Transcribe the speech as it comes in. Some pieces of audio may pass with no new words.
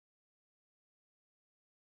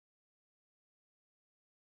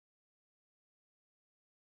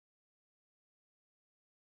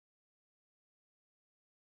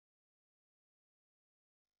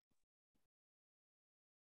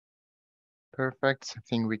Perfect. I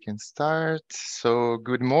think we can start. So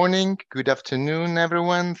good morning, good afternoon,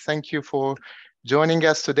 everyone. Thank you for joining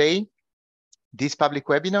us today. This public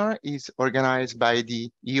webinar is organized by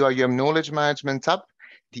the EU-IOM Knowledge Management Hub,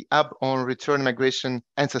 the Hub on Return Migration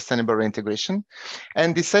and Sustainable Reintegration.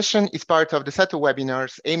 And this session is part of the set of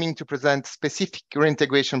webinars aiming to present specific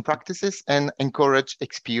reintegration practices and encourage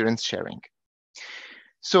experience sharing.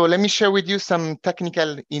 So let me share with you some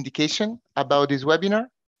technical indication about this webinar.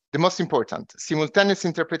 The most important, simultaneous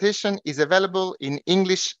interpretation is available in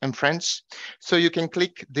English and French. So you can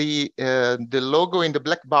click the logo in the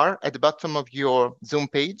black bar at the bottom of your Zoom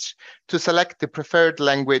page to select the preferred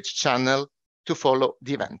language channel to follow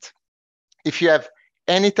the event. If you have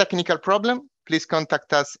any technical problem, please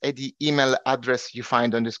contact us at the email address you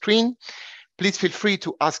find on the screen. Please feel free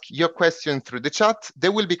to ask your question through the chat. They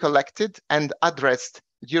will be collected and addressed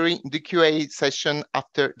during the QA session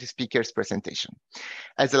after the speaker's presentation.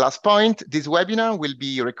 As a last point, this webinar will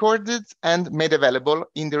be recorded and made available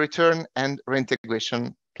in the Return and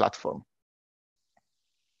Reintegration platform.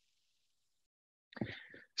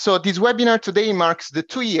 So this webinar today marks the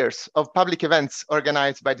 2 years of public events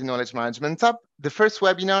organized by the Knowledge Management Hub. The first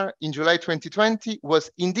webinar in July 2020 was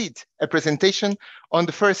indeed a presentation on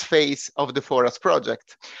the first phase of the FORAS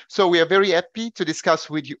project. So we are very happy to discuss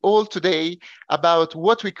with you all today about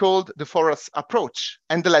what we called the FORAS approach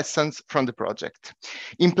and the lessons from the project.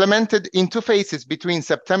 Implemented in 2 phases between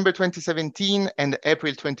September 2017 and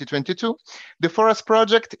April 2022, the FORAS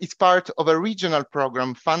project is part of a regional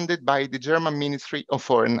program funded by the German Ministry of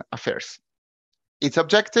Foreign Affairs. Its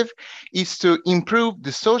objective is to improve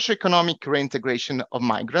the socio-economic reintegration of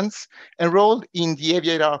migrants enrolled in the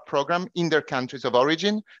AVRR program in their countries of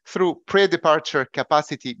origin through pre-departure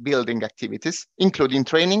capacity building activities, including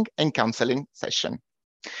training and counseling sessions.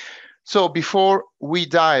 So before we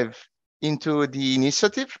dive into the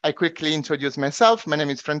initiative, I quickly introduce myself. My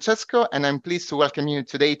name is Francesco, and I'm pleased to welcome you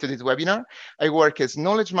today to this webinar. I work as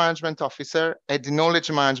Knowledge Management Officer at the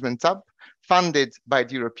Knowledge Management Hub, funded by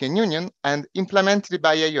the European Union and implemented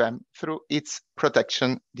by IOM through its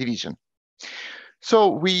protection division. So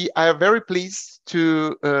we are very pleased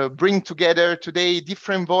to bring together today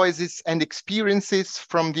different voices and experiences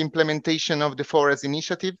from the implementation of the FORAS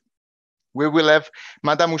initiative. We will have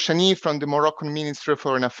Madame Ouchani from the Moroccan Ministry of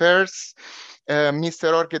Foreign Affairs,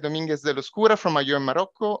 Mr. Jorge Dominguez de los Cura from IOM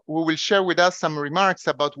Morocco, who will share with us some remarks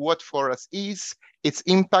about what FORAS is, its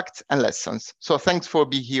impact and lessons. So thanks for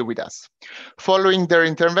being here with us. Following their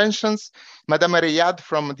interventions, Madame Riyad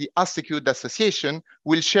from the Assecud Association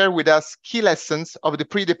will share with us key lessons of the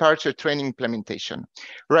pre-departure training implementation.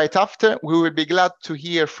 Right after, we will be glad to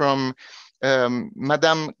hear from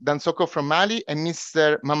Madame Dansoko from Mali and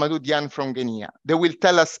Mr. Mamadou Diane from Guinea. They will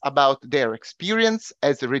tell us about their experience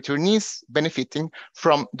as returnees benefiting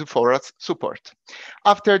from the FORAS support.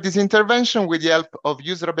 After this intervention, with the help of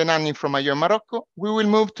Yusra Benani from IOM Morocco, we will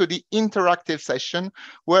move to the interactive session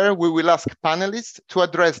where we will ask panelists to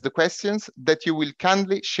address the questions that you will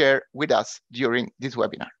kindly share with us during this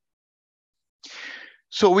webinar.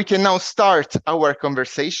 So we can now start our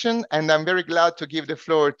conversation, and I'm very glad to give the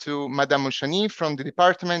floor to Madame Ouchani from the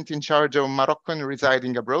department in charge of Moroccan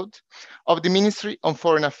residing abroad of the Ministry of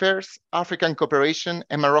Foreign Affairs, African Cooperation,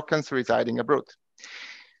 and Moroccans residing abroad.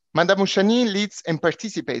 Madame Ouchani leads and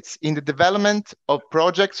participates in the development of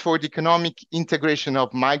projects for the economic integration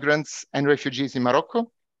of migrants and refugees in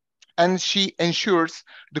Morocco, and she ensures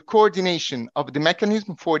the coordination of the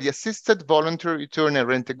mechanism for the assisted voluntary return and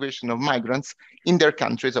reintegration of migrants in their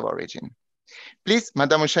countries of origin. Please,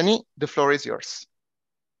 Madame Ouchani, the floor is yours.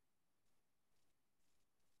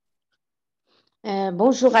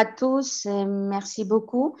 Bonjour à tous, merci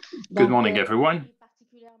beaucoup. Good morning, everyone.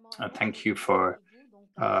 Thank you for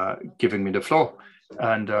giving me the floor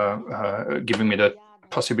and giving me the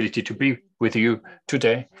possibility to be with you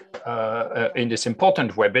today in this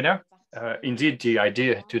important webinar. Indeed, the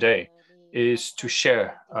idea today is to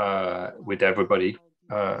share with everybody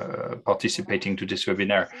participating to this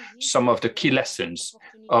webinar some of the key lessons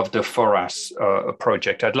of the FORAS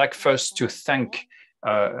project. I'd like first to thank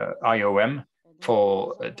IOM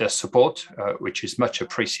for their support, which is much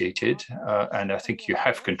appreciated. And I think you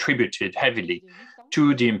have contributed heavily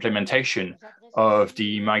to the implementation of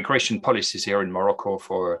the migration policies here in Morocco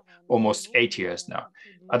for almost 8 years now.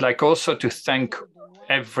 I'd like also to thank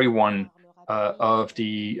everyone of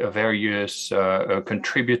the various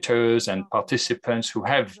contributors and participants who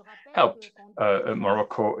have helped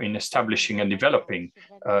Morocco in establishing and developing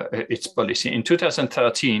its policy. In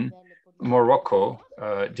 2013, Morocco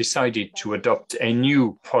decided to adopt a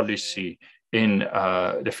new policy in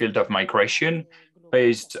the field of migration,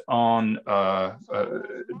 based on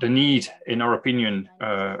the need, in our opinion,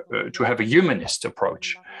 to have a humanist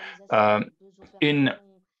approach. In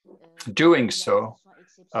doing so,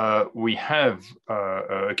 we have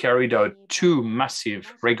carried out 2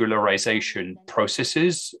 massive regularization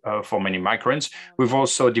processes for many migrants. We've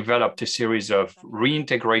also developed a series of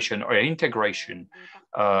reintegration or integration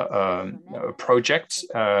projects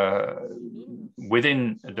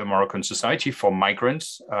within the Moroccan society for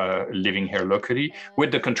migrants living here locally,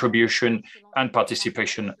 with the contribution and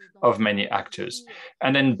participation of many actors.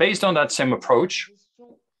 And then based on that same approach,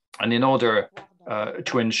 and in order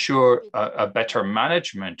to ensure a better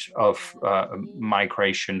management of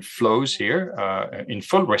migration flows here in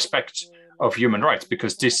full respect of human rights,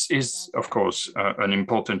 because this is, of course, an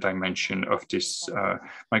important dimension of this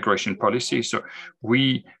migration policy. So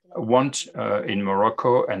we want in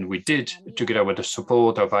Morocco, and we did, together with the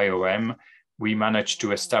support of IOM, we managed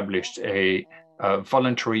to establish a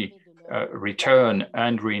voluntary return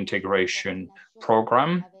and reintegration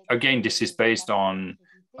program. Again, this is based on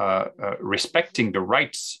respecting the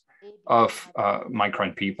rights of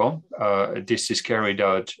migrant people. This is carried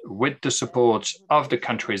out with the support of the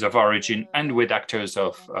countries of origin and with actors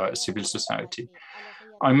of civil society.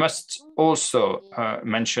 I must also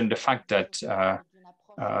mention the fact that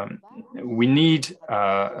we need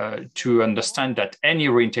to understand that any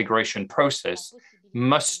reintegration process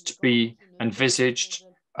must be envisaged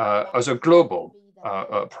as a global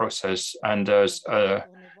process and as a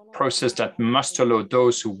process that must allow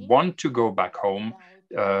those who want to go back home,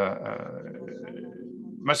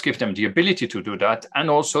 must give them the ability to do that, and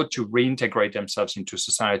also to reintegrate themselves into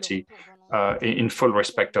society in full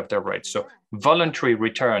respect of their rights. So voluntary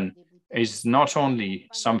return is not only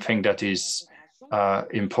something that is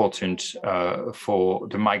important for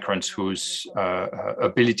the migrants whose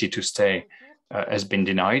ability to stay has been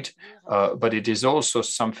denied, but it is also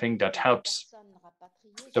something that helps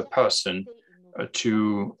the person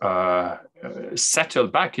to settle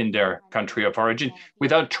back in their country of origin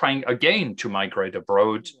without trying again to migrate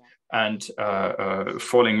abroad and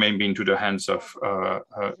falling maybe into the hands of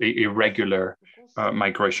irregular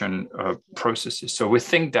migration processes. So we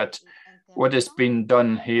think that what has been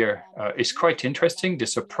done here is quite interesting.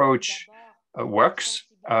 This approach works.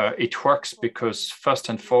 It works because, first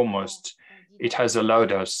and foremost, it has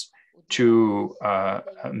allowed us to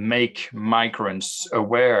make migrants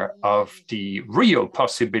aware of the real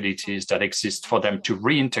possibilities that exist for them to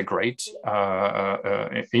reintegrate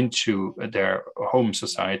into their home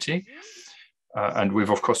society. And we've,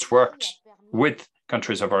 of course, worked with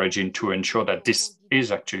countries of origin to ensure that this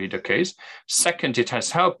is actually the case. Second, it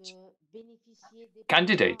has helped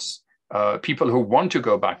candidates, people who want to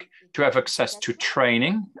go back, to have access to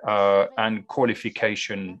training and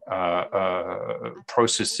qualification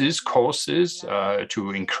processes, courses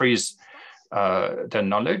to increase their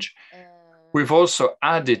knowledge. We've also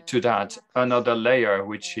added to that another layer,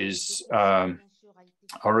 which is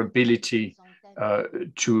our ability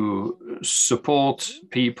to support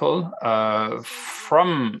people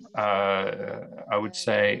from, I would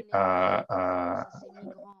say,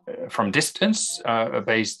 from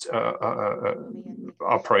distance-based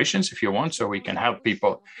operations, if you want, so we can help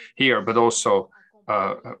people here, but also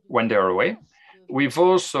when they're away. We've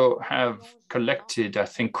also have collected, I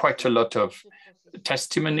think, quite a lot of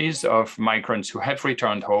testimonies of migrants who have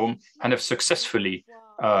returned home and have successfully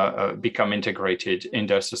become integrated in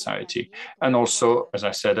their society. And also, as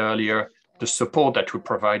I said earlier, the support that we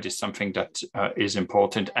provide is something that is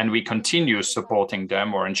important, and we continue supporting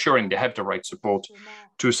them or ensuring they have the right support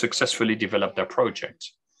to successfully develop their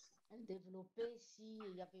project.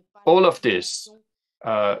 All of this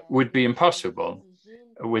would be impossible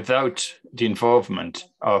without the involvement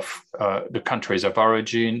of the countries of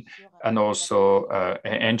origin and also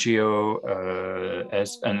NGO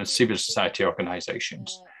and civil society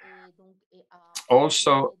organizations.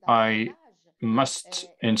 Also, I must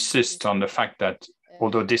insist on the fact that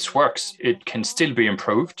although this works, it can still be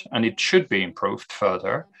improved, and it should be improved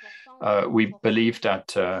further. We believe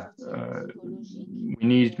that we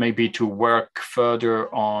need maybe to work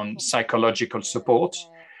further on psychological support.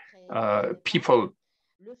 People,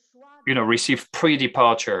 receive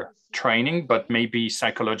pre-departure training, but maybe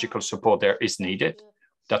psychological support there is needed.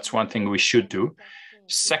 That's one thing we should do.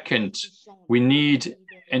 Second, we need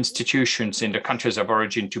institutions in the countries of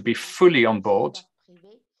origin to be fully on board,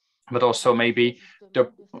 but also maybe the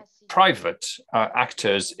private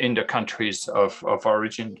actors in the countries of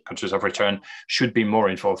origin, countries of return, should be more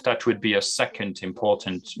involved. That would be a second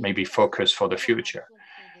important maybe focus for the future.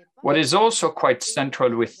 What is also quite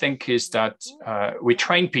central, we think, is that we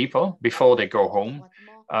train people before they go home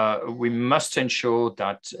we must ensure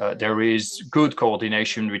that there is good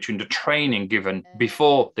coordination between the training given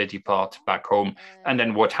before they depart back home and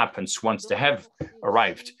then what happens once they have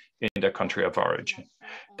arrived in the country of origin.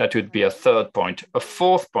 That would be a third point. A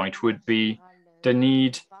fourth point would be the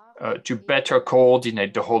need to better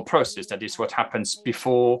coordinate the whole process. That is what happens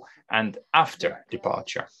before and after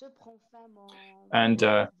departure. And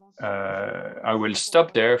I will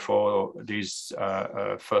stop there for this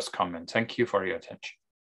first comment. Thank you for your attention.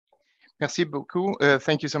 Merci beaucoup.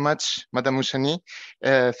 Thank you so much, Madame Mouchani.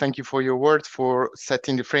 Thank you for your words, for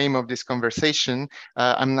setting the frame of this conversation.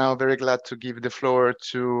 I'm now very glad to give the floor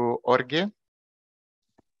to Jorge.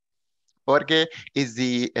 Jorge is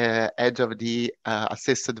the head of the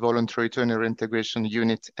Assisted Voluntary Return and Reintegration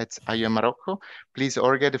Unit at IOM Morocco. Please,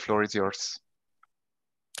 Jorge, the floor is yours.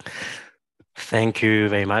 Thank you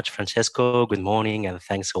very much, Francesco. Good morning, and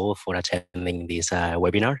thanks all for attending this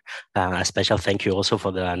webinar. A special thank you also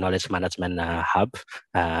for the Knowledge Management Hub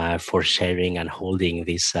for sharing and holding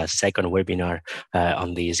this second webinar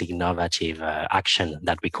on this innovative action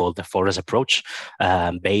that we call the FORAS approach,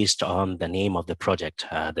 based on the name of the project,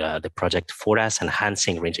 the project FORAS,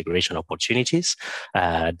 Enhancing Reintegration Opportunities,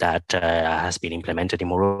 that has been implemented in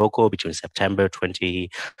Morocco between September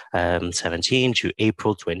 2017 to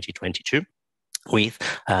April 2022. With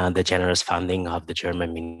the generous funding of the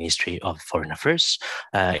German Ministry of Foreign Affairs.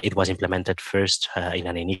 It was implemented first in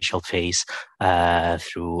an initial phase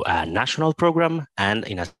through a national program and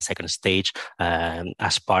in a second stage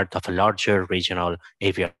as part of a larger regional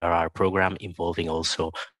AVRR program involving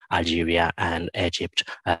also Algeria and Egypt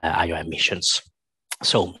IOM missions.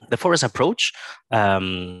 So the FORAS approach,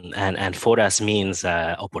 and FORAS means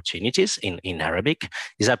opportunities in Arabic,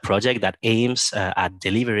 is a project that aims at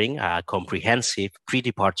delivering a comprehensive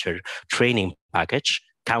pre-departure training package,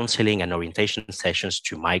 counseling and orientation sessions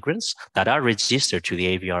to migrants that are registered to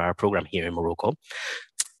the AVRR program here in Morocco,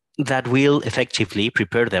 that will effectively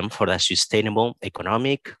prepare them for the sustainable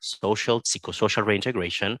economic, social, psychosocial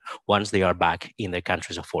reintegration once they are back in their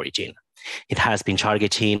countries of origin. It has been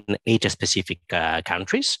targeting 8 specific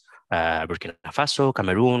countries, Burkina Faso,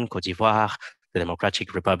 Cameroon, Cote d'Ivoire, the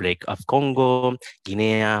Democratic Republic of Congo,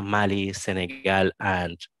 Guinea, Mali, Senegal,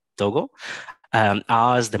 and Togo,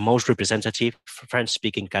 as the most representative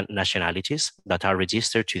French-speaking nationalities that are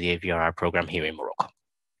registered to the AVRR program here in Morocco.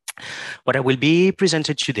 What I will be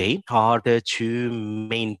presented today are the 2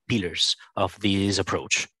 main pillars of this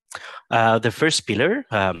approach. The first pillar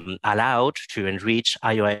allowed to enrich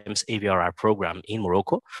IOM's AVRR program in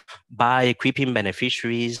Morocco by equipping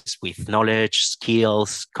beneficiaries with knowledge,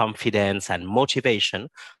 skills, confidence, and motivation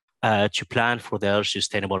to plan for their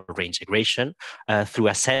sustainable reintegration through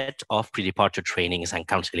a set of pre-departure trainings and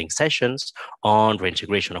counseling sessions on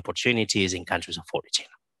reintegration opportunities in countries of origin.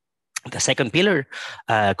 The second pillar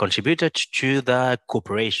contributed to the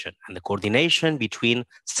cooperation and the coordination between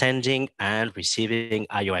sending and receiving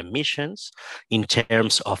IOM missions in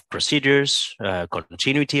terms of procedures,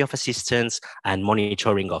 continuity of assistance, and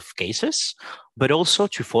monitoring of cases, but also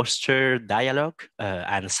to foster dialogue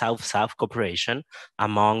and South-South cooperation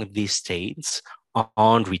among these states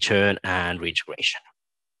on return and reintegration.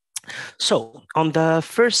 So on the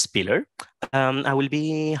first pillar, I will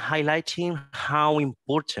be highlighting how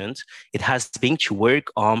important it has been to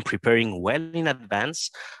work on preparing well in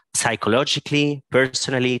advance, psychologically,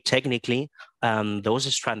 personally, technically, those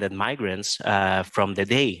stranded migrants from the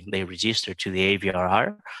day they register to the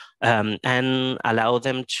AVRR, and allow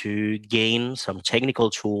them to gain some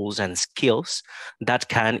technical tools and skills that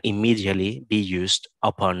can immediately be used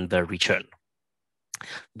upon the return.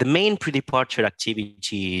 The main pre-departure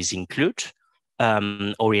activities include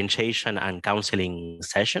orientation and counseling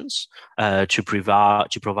sessions to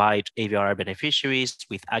provide AVRR beneficiaries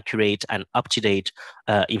with accurate and up-to-date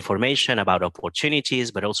information about opportunities,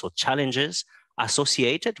 but also challenges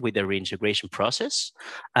associated with the reintegration process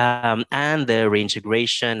and the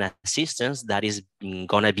reintegration assistance that is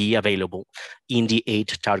going to be available in the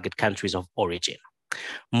 8 target countries of origin.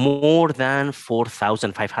 More than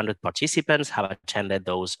 4,500 participants have attended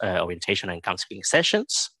those orientation and counseling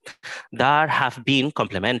sessions that have been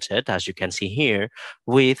complemented, as you can see here,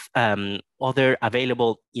 with other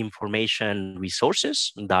available information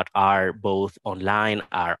resources that are both online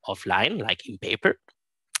or offline, like in paper,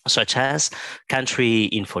 such as country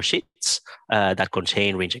info sheets that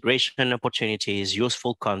contain reintegration opportunities,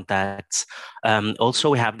 useful contacts. Also,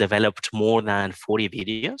 we have developed more than 40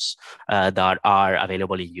 videos that are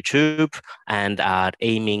available in YouTube and are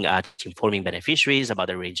aiming at informing beneficiaries about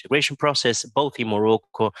the reintegration process, both in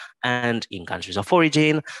Morocco and in countries of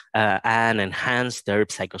origin, and enhance their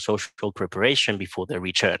psychosocial preparation before their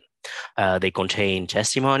return. They contain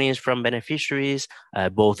testimonies from beneficiaries,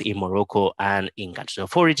 both in Morocco and in countries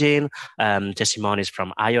of origin, testimonies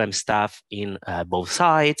from IOM staff in both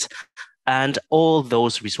sides, and all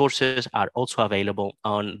those resources are also available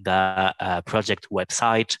on the project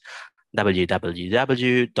website,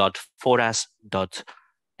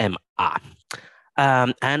 www.foras.ma.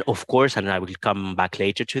 And of course, and I will come back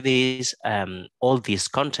later to this, all this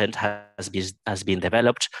content has been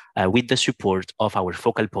developed with the support of our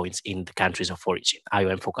focal points in the countries of origin,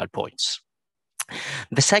 IOM focal points.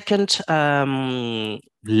 The second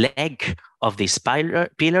leg of this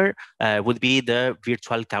pillar would be the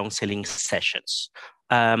virtual counseling sessions.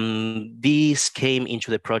 These came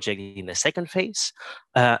into the project in the second phase,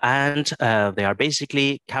 and they are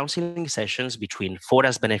basically counseling sessions between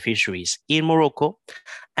FORAS beneficiaries in Morocco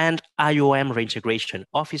and IOM reintegration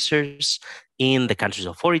officers in the countries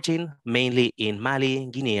of origin, mainly in Mali,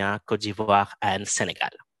 Guinea, Cote d'Ivoire, and Senegal.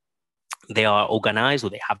 They are organized, or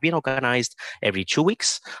they have been organized every 2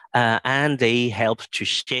 weeks, and they help to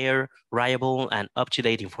share reliable and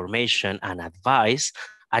up-to-date information and advice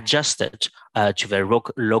adjusted to their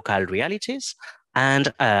local realities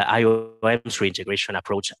and IOM's reintegration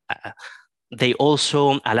approach. They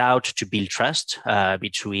also allowed to build trust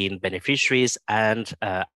between beneficiaries and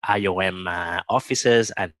IOM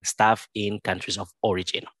officers and staff in countries of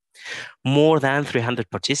origin. More than 300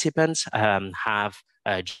 participants have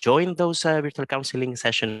joined those virtual counseling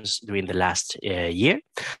sessions during the last year,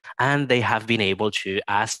 and they have been able to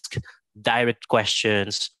ask direct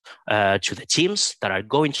questions to the teams that are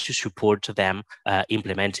going to support them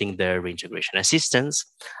implementing their reintegration assistance,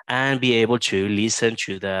 and be able to listen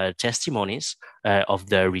to the testimonies of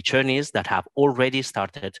the returnees that have already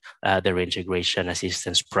started the reintegration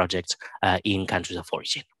assistance project in countries of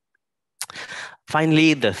origin.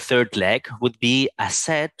 Finally, the third leg would be a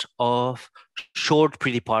set of short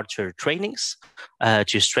pre-departure trainings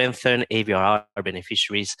to strengthen AVRR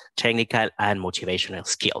beneficiaries' technical and motivational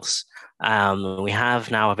skills. We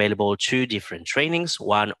have now available 2 different trainings,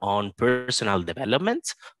 one on personal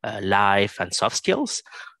development, life and soft skills,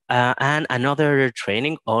 and another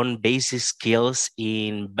training on basic skills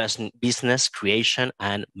in business creation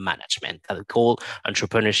and management that we call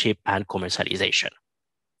entrepreneurship and commercialization.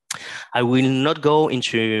 I will not go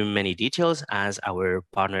into many details as our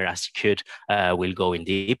partner Asicute will go in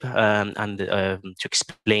deep and to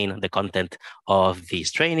explain the content of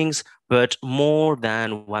these trainings, but more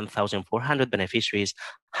than 1,400 beneficiaries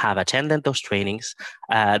have attended those trainings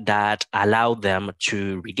that allow them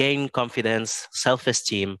to regain confidence,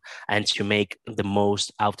 self-esteem, and to make the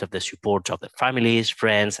most out of the support of their families,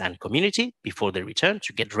 friends, and community before they return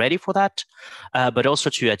to get ready for that, but also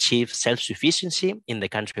to achieve self-sufficiency in the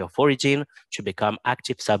country of origin, to become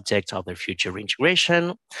active subjects of their future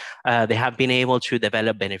reintegration. They have been able to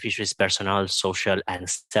develop beneficiaries' personal, social, and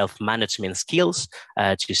self-management skills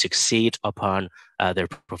to succeed upon their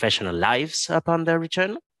professional lives upon their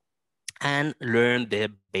return, and learn the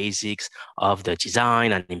basics of the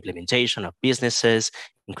design and implementation of businesses,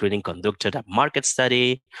 including conducted a market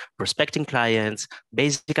study, prospecting clients,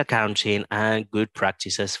 basic accounting, and good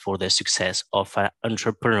practices for the success of an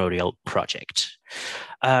entrepreneurial project.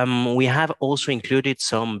 We have also included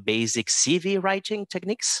some basic CV writing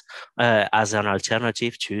techniques as an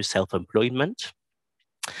alternative to self-employment.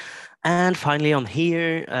 And finally, on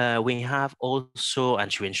here, we have also, and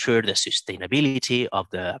to ensure the sustainability of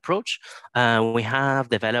the approach, we have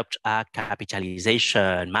developed a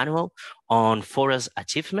capitalization manual on FORAS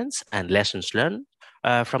achievements and lessons learned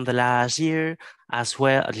from the last year, as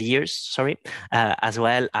well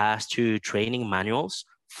as 2 training manuals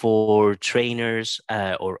for trainers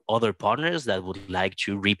or other partners that would like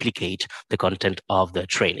to replicate the content of the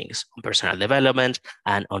trainings on personal development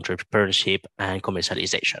and entrepreneurship and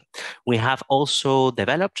commercialization. We have also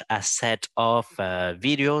developed a set of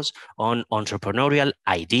videos on entrepreneurial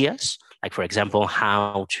ideas, like for example,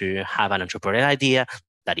 how to have an entrepreneurial idea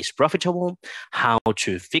that is profitable, how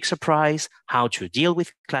to fix a price, how to deal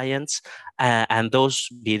with clients, and those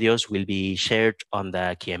videos will be shared on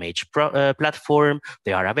the KMH platform.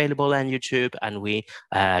 They are available on YouTube, and we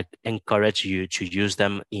encourage you to use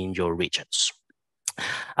them in your regions.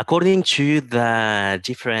 According to the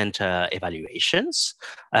different evaluations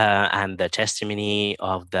and the testimony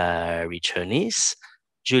of the returnees,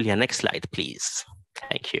 Julia, next slide, please.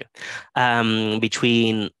 Thank you.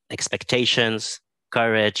 Between expectations,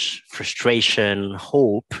 courage, frustration,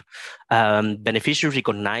 hope, beneficiaries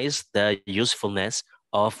recognize the usefulness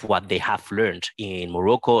of what they have learned in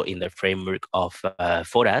Morocco in the framework of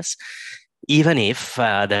FORAS, even if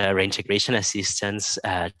the reintegration assistance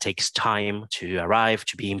takes time to arrive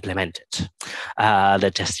to be implemented.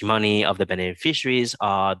 The testimony of the beneficiaries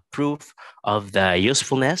are proof of the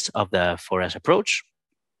usefulness of the FORAS approach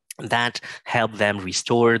that help them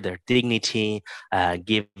restore their dignity,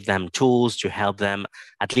 give them tools to help them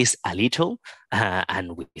at least a little,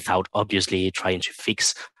 and without obviously trying to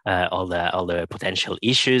fix all the potential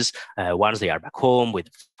issues once they are back home with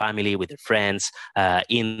family, with their friends,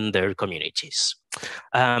 in their communities.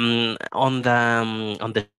 On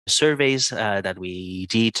the surveys that we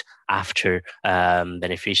did after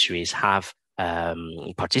beneficiaries have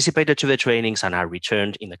participated to the trainings and are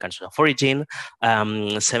returned in the country of origin,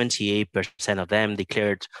 78% of them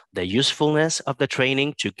declared the usefulness of the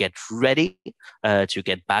training to get ready, to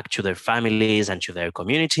get back to their families and to their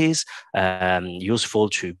communities, useful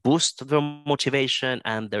to boost their motivation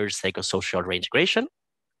and their psychosocial reintegration.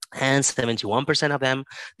 And 71% of them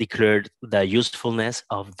declared the usefulness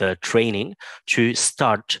of the training to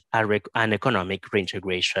start an economic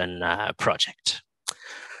reintegration project.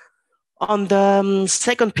 On the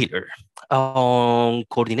second pillar, on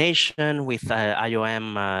coordination with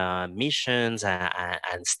IOM missions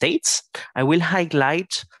and states, I will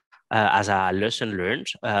highlight as a lesson learned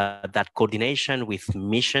that coordination with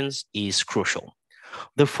missions is crucial.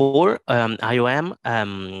 Therefore, IOM,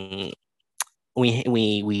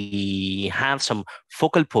 we have some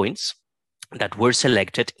focal points that were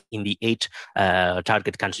selected in the 8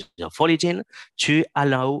 target countries of origin to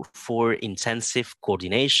allow for intensive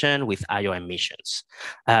coordination with IOM missions.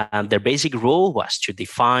 Their basic role was to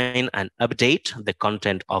define and update the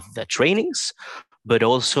content of the trainings, but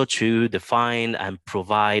also to define and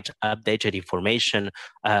provide updated information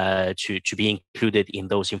to be included in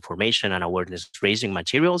those information and awareness raising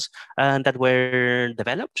materials that were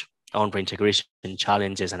developed on reintegration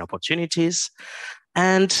challenges and opportunities.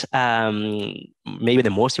 And maybe the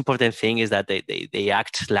most important thing is that they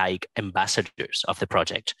act like ambassadors of the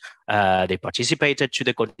project. They participated to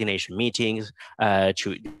the coordination meetings,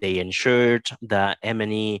 they ensured the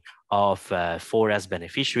M&E of FORAS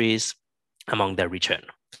beneficiaries among their return.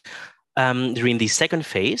 During the second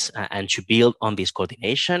phase, and to build on this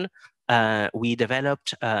coordination, we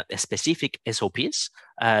developed specific SOPs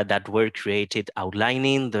that were created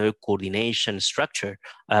outlining the coordination structure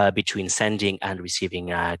between sending and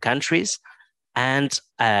receiving countries. And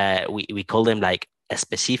we call them like a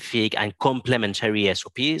specific and complementary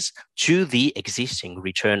SOPs to the existing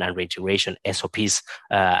return and reintegration SOPs.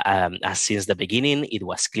 As since the beginning, it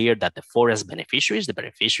was clear that the FORAS beneficiaries, the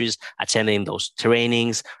beneficiaries attending those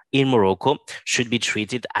trainings in Morocco, should be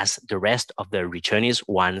treated as the rest of the returnees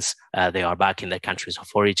once they are back in their countries of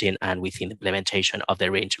origin and within the implementation of the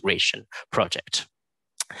reintegration project.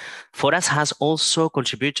 FORAS has also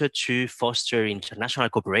contributed to foster international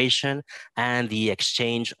cooperation and the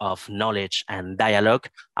exchange of knowledge and dialogue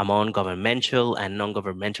among governmental and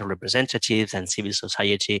non-governmental representatives and civil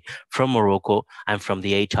society from Morocco and from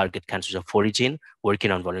the 8 target countries of origin,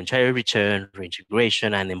 working on voluntary return,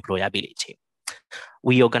 reintegration, and employability.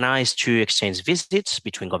 We organized 2 exchange visits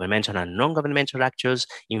between governmental and non-governmental actors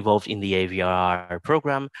involved in the AVR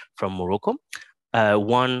program from Morocco,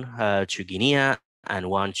 one to Guinea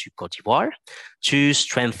and one to Cote d'Ivoire, to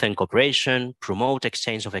strengthen cooperation, promote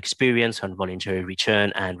exchange of experience on voluntary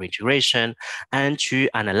return and reintegration, and to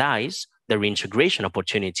analyze the reintegration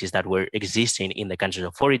opportunities that were existing in the countries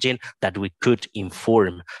of origin that we could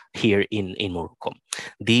inform here in Morocco.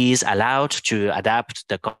 These allowed to adapt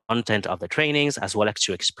the content of the trainings as well as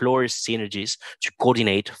to explore synergies to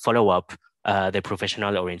coordinate, follow up the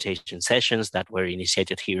professional orientation sessions that were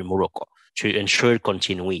initiated here in Morocco to ensure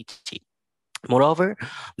continuity. Moreover,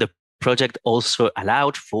 the project also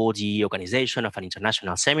allowed for the organization of an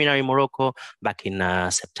international seminar in Morocco back in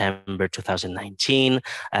September 2019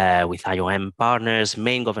 with IOM partners,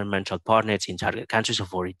 main governmental partners in target countries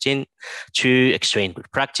of origin to exchange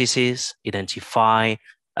good practices, identify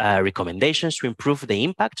recommendations to improve the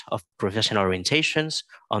impact of professional orientations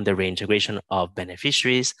on the reintegration of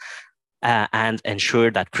beneficiaries, and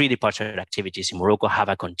ensure that pre-departure activities in Morocco have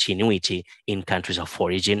a continuity in countries of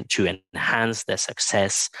origin to enhance the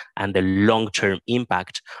success and the long-term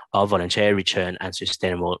impact of voluntary return and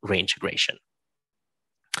sustainable reintegration.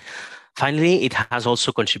 Finally, it has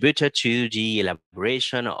also contributed to the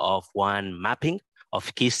elaboration of one mapping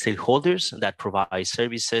of key stakeholders that provide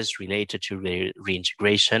services related to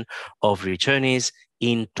reintegration of returnees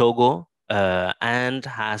in Togo, and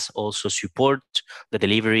has also supported the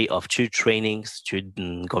delivery of 2 trainings to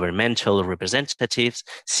governmental representatives,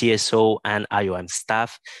 CSO and IOM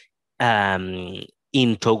staff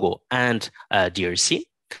in Togo and DRC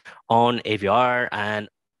on AVR and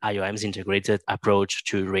IOM's integrated approach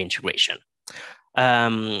to reintegration.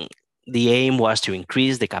 The aim was to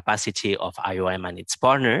increase the capacity of IOM and its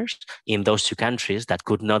partners in those 2 countries that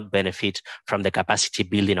could not benefit from the capacity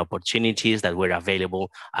building opportunities that were available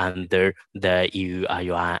under the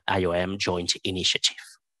EU-IOM joint initiative.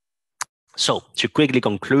 So to quickly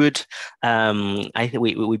conclude, I think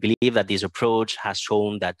we believe that this approach has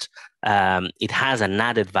shown that it has an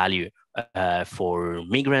added value for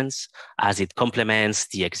migrants as it complements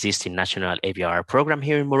the existing national AVR program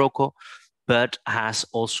here in Morocco, but has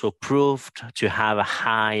also proved to have a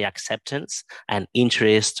high acceptance and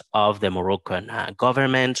interest of the Moroccan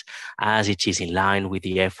government, as it is in line with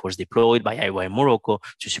the efforts deployed by IOM Morocco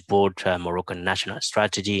to support Moroccan national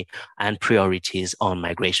strategy and priorities on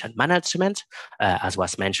migration management, as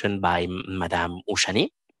was mentioned by Madame Ouchani.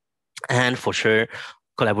 And for sure,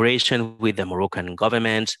 collaboration with the Moroccan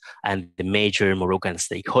government and the major Moroccan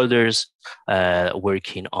stakeholders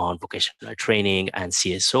working on vocational training and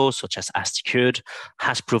CSO, such as Asticud,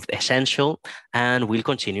 has proved essential and will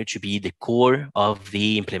continue to be the core of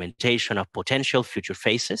the implementation of potential future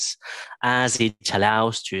phases, as it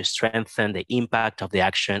allows to strengthen the impact of the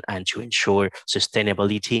action and to ensure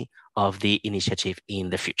sustainability of the initiative in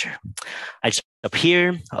the future. I stop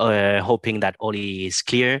here, hoping that all is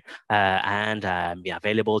clear and be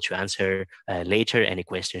available to answer later any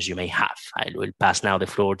questions you may have. I will pass now the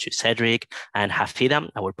floor to Cedric and Hafida,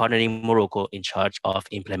 our partner in Morocco in charge of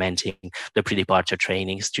implementing the pre-departure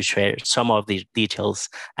trainings, to share some of the details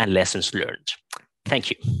and lessons learned.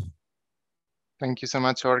 Thank you. Thank you so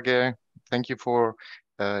much, Jorge. Thank you for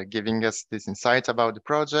giving us this insight about the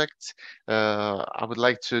project. I would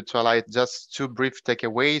like to highlight just 2 brief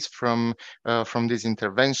takeaways from these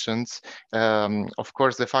interventions. Of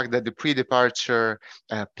course, the fact that the pre-departure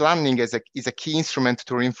planning is a key instrument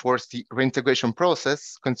to reinforce the reintegration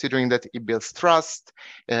process, considering that it builds trust,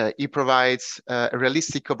 it provides a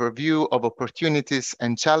realistic overview of opportunities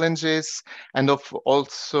and challenges, and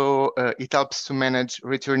also it helps to manage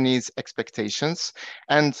returnees' expectations.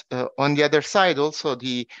 And on the other side, also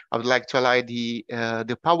I would like to highlight the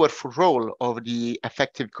powerful role of the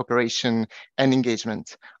effective cooperation and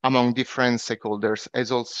engagement among different stakeholders,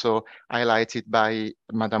 as also highlighted by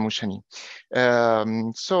Madame Ouchani.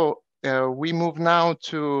 We move now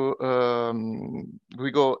to we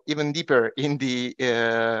go even deeper in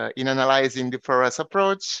analyzing the FORAS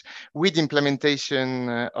approach with implementation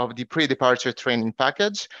of the pre-departure training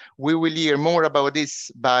package. We will hear more about this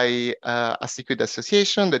by a Security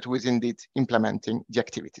Association that was indeed implementing the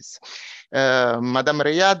activities. Madame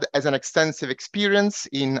Rayad has an extensive experience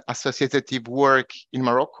in associative work in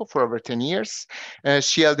Morocco for over 10 years.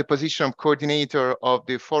 She held the position of coordinator of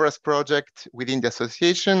the FORAS project within the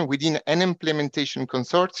association, within an implementation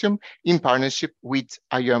consortium in partnership with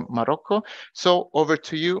IOM Morocco. So over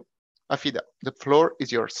to you, Afida. The floor is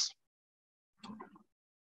yours.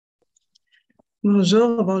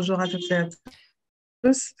 Bonjour, bonjour à toutes et à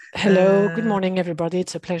tous. Hello, good morning, everybody.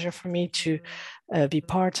 It's a pleasure for me to be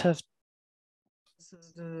part of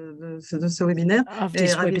this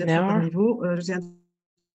webinar.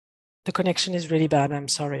 The connection is really bad. I'm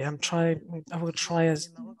sorry. I will try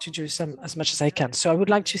to do as much as I can. So I would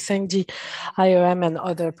like to thank the IOM and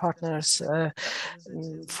other partners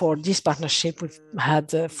for this partnership we've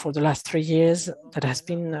had for the last 3 years. That has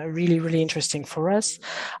been really, really interesting for us.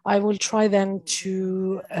 I will try then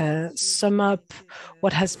to sum up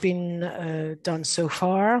what has been done so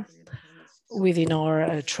far within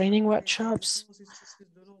our training workshops.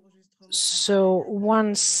 So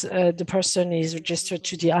once the person is registered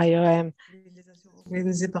to the IOM,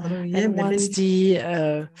 and once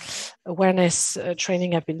the awareness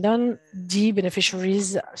training have been done, the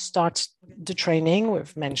beneficiaries start the training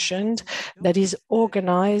we've mentioned that is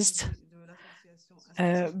organized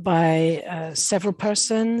by several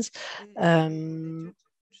persons,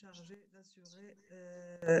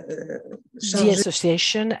 the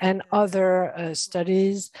association and other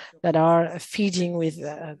studies that are feeding with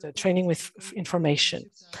the training with information.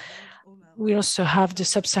 We also have the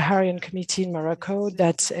Sub-Saharan Committee in Morocco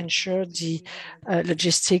that ensure the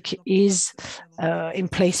logistic is in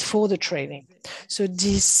place for the training. So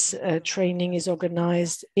this training is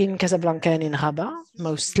organized in Casablanca and in Rabat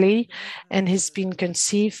mostly, and has been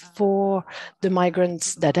conceived for the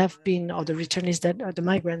migrants that have been, or the returnees that are the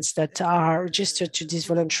migrants that are registered to this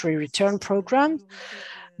voluntary return program.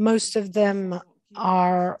 Most of them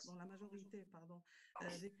are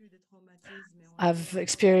have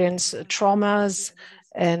experienced traumas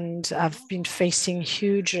and have been facing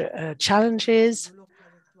huge challenges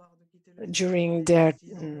during their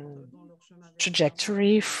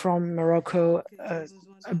trajectory from Morocco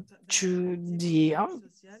to the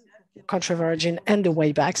country of origin and the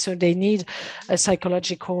way back. So they need a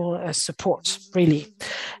psychological support, really.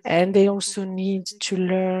 And they also need to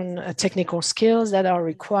learn technical skills that are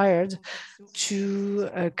required to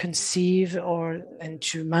conceive and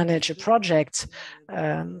to manage a project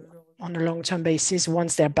on a long-term basis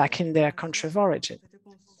once they're back in their country of origin.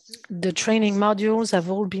 The training modules have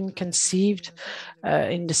all been conceived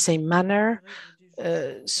in the same manner.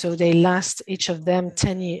 So they last, each of them,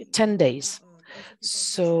 10 days.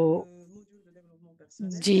 So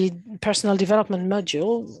the personal development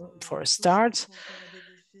module, for a start,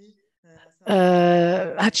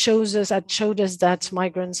 had showed us that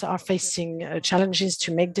migrants are facing challenges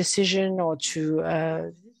to make decisions or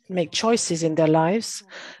to make choices in their lives.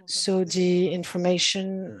 So the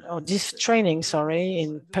information, or this training,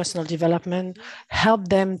 in personal development help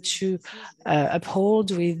them to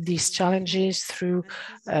uphold with these challenges through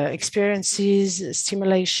experiences,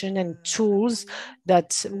 stimulation, and tools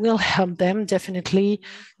that will help them definitely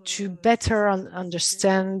to better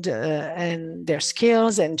understand and their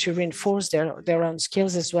skills and to reinforce their own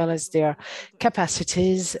skills as well as their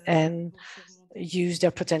capacities and use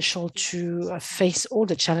their potential to face all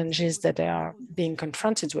the challenges that they are being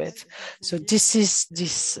confronted with. So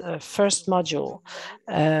this first module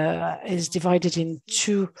is divided in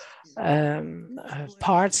two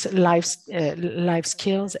parts, life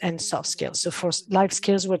skills and soft skills. So for life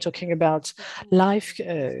skills, we're talking about life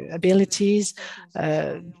abilities,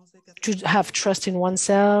 to have trust in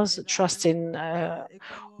oneself, trust in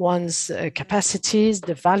one's capacities,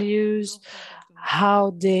 the values,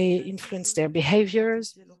 how they influence their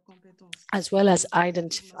behaviors, as well as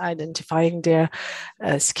identifying their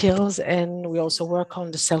skills. And we also work on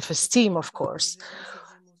the self-esteem, of course.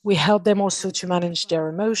 We help them also to manage their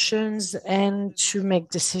emotions and to make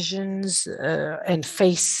decisions and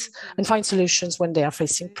find solutions when they are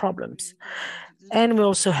facing problems. And we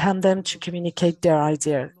also help them to communicate their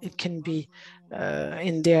idea. It can be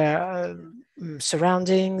in their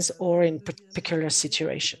surroundings or in particular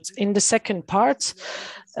situations. In the second part,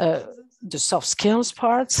 the soft skills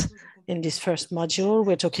part, in this first module,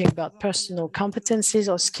 we're talking about personal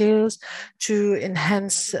competencies or skills to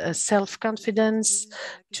enhance self-confidence,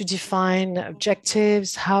 to define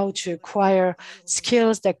objectives, how to acquire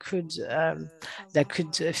skills that could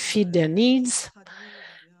feed their needs,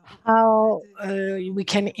 how we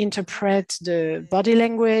can interpret the body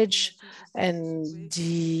language and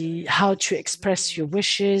how to express your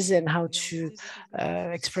wishes and how to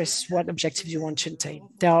express what objectives you want to attain.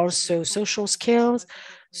 There are also social skills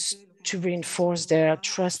to reinforce their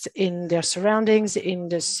trust in their surroundings, in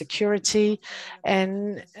the security,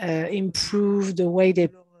 and improve the way they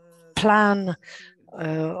plan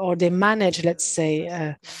or they manage, let's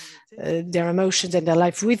say, their emotions and their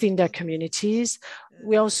life within their communities.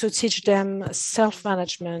 We also teach them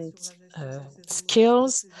self-management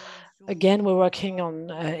skills. Again, we're working on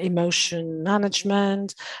emotion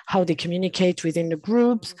management, how they communicate within the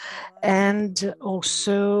groups, and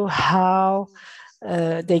also how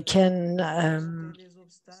they can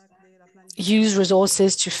use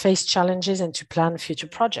resources to face challenges and to plan future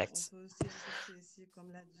projects.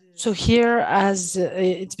 So here, as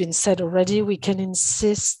it's been said already, we can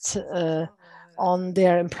insist on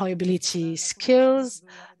their employability skills,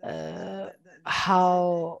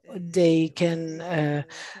 how they can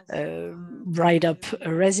write up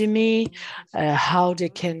a resume, how they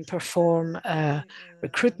can perform a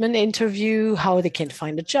recruitment interview, how they can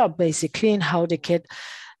find a job, basically, and how they get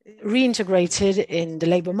reintegrated in the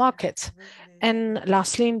labor market. And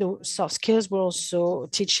lastly, in the soft skills, we're also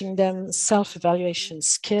teaching them self-evaluation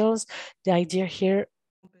skills. The idea here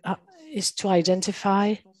is to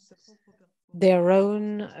identify their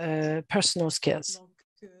own personal skills.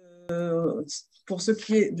 Pour ce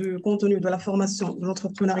qui est du contenu de la formation, de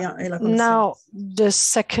l'entrepreneuriat et la commercialisation. Now, the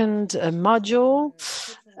second module,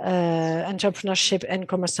 entrepreneurship and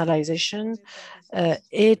commercialization,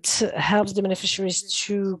 it helps the beneficiaries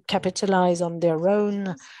to capitalize on their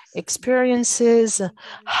own experiences,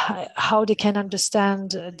 how they can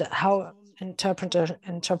understand how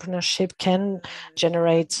entrepreneurship can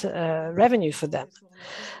generate revenue for them.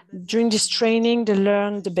 During this training, they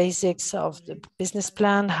learn the basics of the business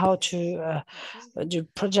plan, how to do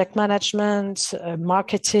project management,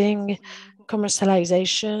 marketing,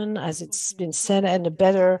 commercialization, as it's been said, and a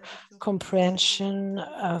better comprehension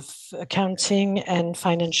of accounting and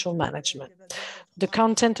financial management. The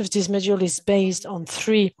content of this module is based on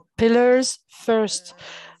 3 pillars. First,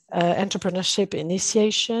 entrepreneurship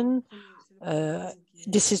initiation.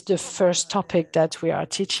 This is the first topic that we are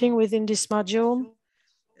teaching within this module.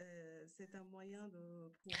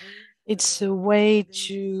 It's a way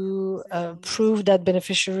to prove that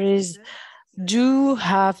beneficiaries do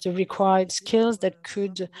have the required skills that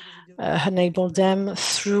could enable them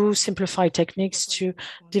through simplified techniques to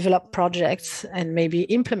develop projects and maybe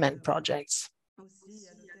implement projects.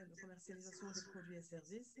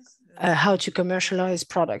 How to commercialize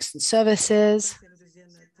products and services.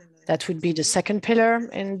 That would be the second pillar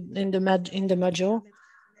in the module.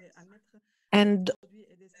 And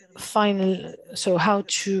finally, so how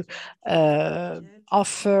to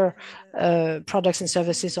offer products and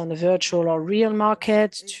services on the virtual or real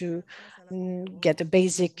market to get a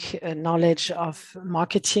basic knowledge of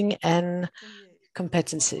marketing and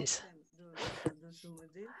competencies.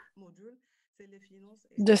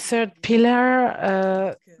 The third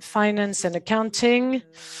pillar, finance and accounting,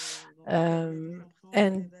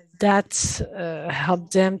 and that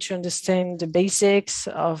helped them to understand the basics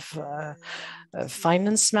of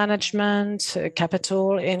finance management,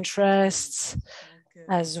 capital interests,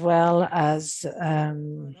 as well as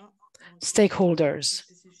stakeholders.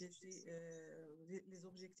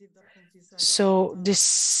 So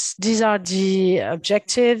these are the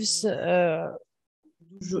objectives at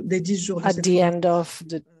the end of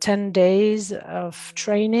the 10 days of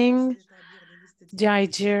training. The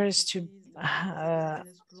idea is to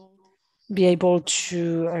be able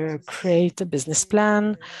to create a business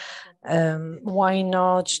plan. Why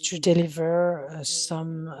not to deliver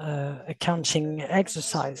some accounting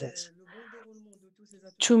exercises?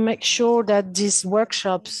 To make sure that these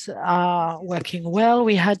workshops are working well,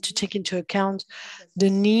 we had to take into account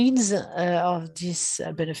the needs of these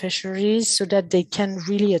beneficiaries so that they can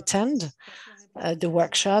really attend the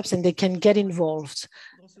workshops and they can get involved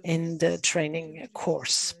in the training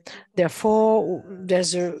course. Therefore,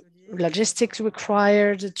 there's a logistics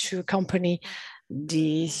required to accompany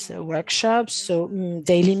these workshops. So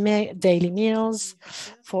daily meals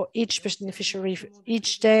for each beneficiary.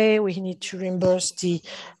 Each day, we need to reimburse the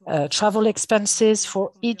travel expenses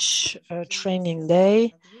for each training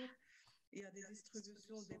day.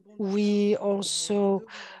 We also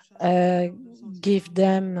give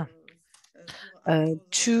them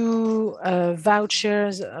 2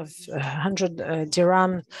 vouchers of 100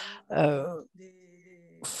 dirham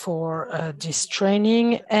for this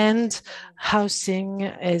training, and housing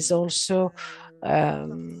is also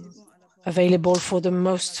available for the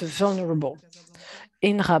most vulnerable.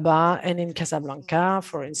 In Rabat and in Casablanca,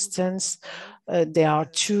 for instance, there are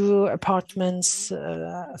 2 apartments,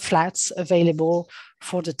 flats available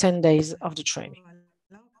for the 10 days of the training.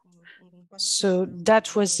 So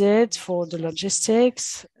that was it for the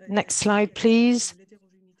logistics. Next slide, please.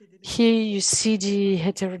 Here you see the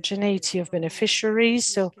heterogeneity of beneficiaries.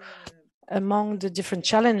 So among the different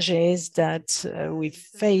challenges that we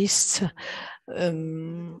faced,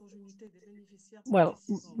 well,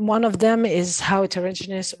 one of them is how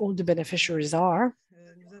heterogeneous all the beneficiaries are.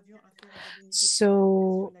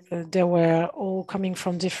 So they were all coming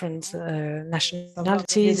from different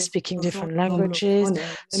nationalities, speaking different languages,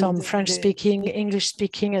 some French-speaking,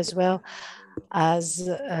 English-speaking, as well as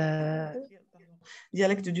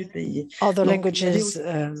other languages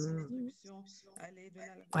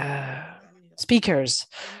speakers.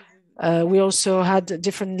 We also had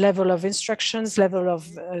different level of instructions, level of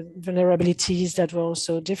vulnerabilities that were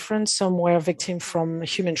also different. Some were victims from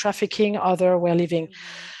human trafficking, others were living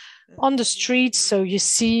on the streets. So you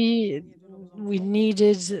see, we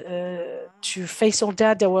needed to face all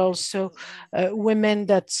that. There were also women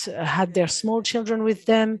that had their small children with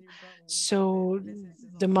them. So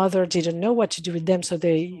the mother didn't know what to do with them, so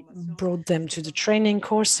they brought them to the training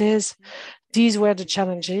courses. These were the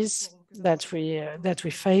challenges that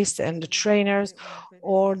we faced, and the trainers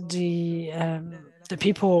or the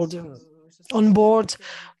people on board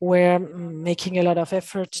were making a lot of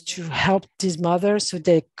effort to help these mothers so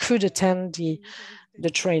they could attend the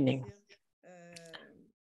training.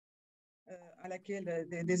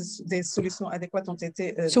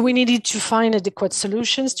 So we needed to find adequate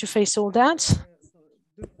solutions to face all that.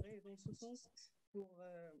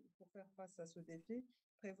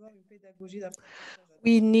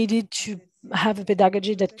 We needed to have a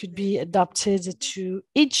pedagogy that could be adapted to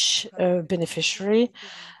each beneficiary.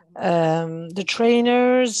 The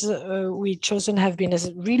trainers we chosen have been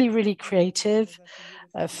really, really creative.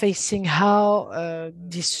 facing how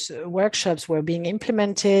these workshops were being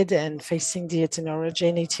implemented and facing the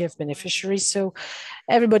heterogeneity of beneficiaries. So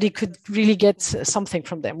everybody could really get something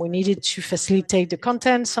from them. We needed to facilitate the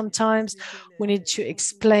content sometimes. We needed to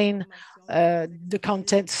explain the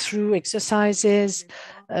content through exercises,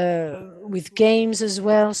 with games as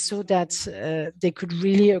well, so that they could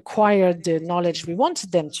really acquire the knowledge we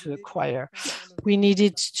wanted them to acquire. We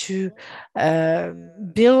needed to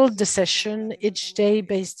build the session each day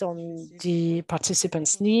based on the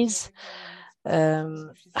participants' needs.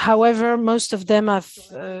 However, most of them have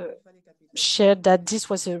shared that this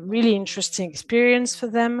was a really interesting experience for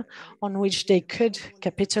them on which they could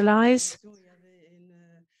capitalize.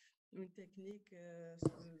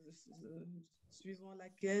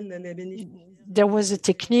 There was a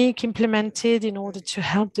technique implemented in order to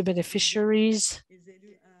help the beneficiaries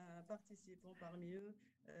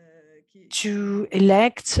to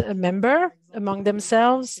elect a member among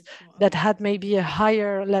themselves that had maybe a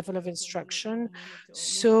higher level of instruction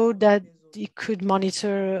so that he could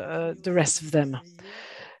monitor the rest of them.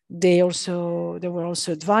 There were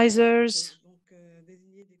also advisors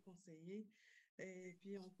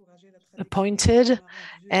appointed,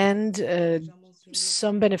 and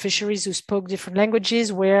some beneficiaries who spoke different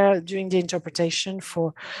languages were doing the interpretation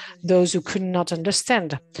for those who could not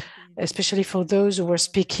understand, especially for those who were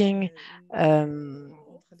speaking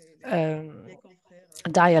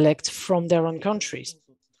dialect from their own countries.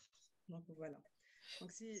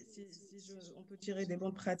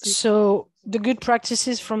 So the good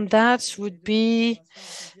practices from that would be,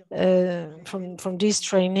 from this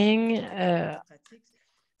training,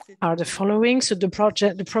 are the following. So the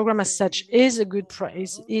program as such is a good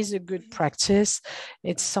practice.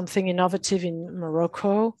 It's something innovative in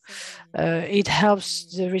Morocco. It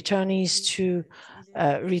helps the returnees to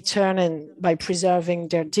return and by preserving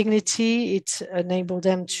their dignity. It enabled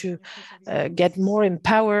them to get more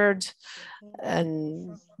empowered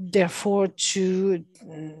and therefore to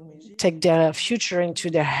take their future into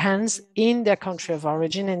their hands in their country of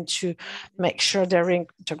origin and to make sure their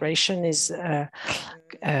reintegration is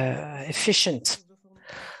efficient.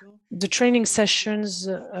 The training sessions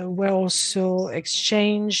were also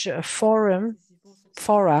exchange fora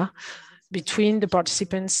between the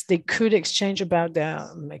participants. They could exchange about their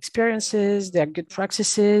experiences, their good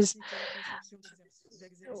practices.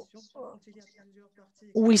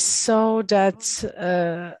 We saw that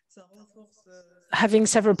having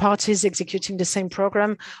several parties executing the same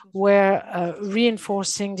program were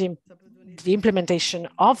reinforcing the implementation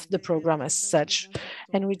of the program as such,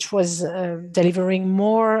 and which was delivering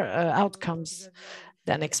more outcomes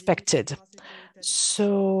than expected.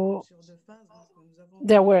 So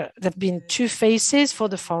there have been two phases for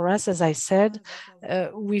the FORAS, as I said.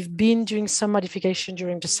 We've been doing some modification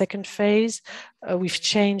during the second phase. We've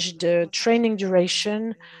changed the training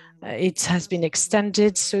duration. It has been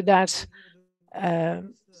extended so that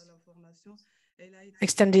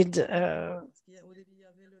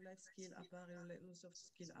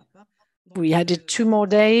we added 2 more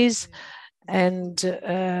days, and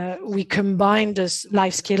we combined the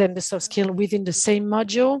life skill and the soft skill within the same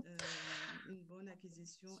module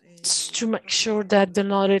to make sure that the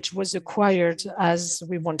knowledge was acquired as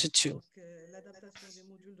we wanted to.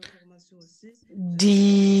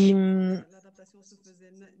 The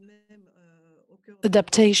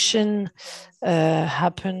adaptation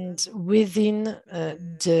happened within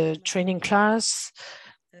the training class.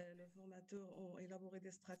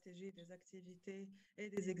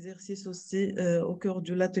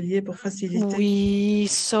 We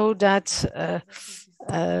saw that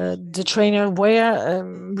the trainers were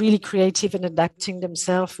really creative in adapting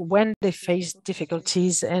themselves when they faced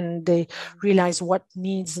difficulties and they realized what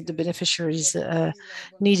needs the beneficiaries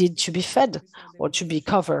needed to be fed or to be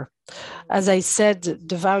covered. As I said,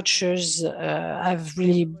 the vouchers have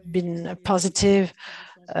really been positive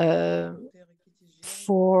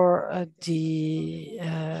for the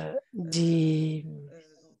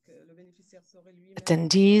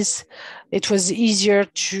attendees. It was easier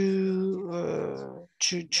to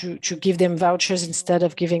give them vouchers instead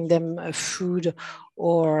of giving them food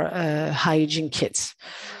or hygiene kits.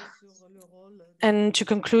 And to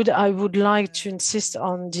conclude, I would like to insist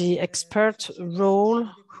on the expert role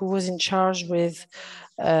who was in charge with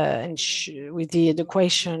the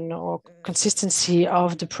adequation or consistency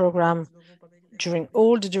of the program during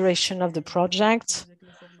all the duration of the project.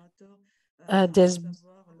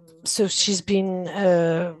 So she's been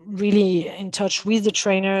really in touch with the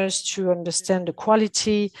trainers to understand the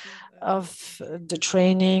quality of the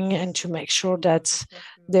training and to make sure that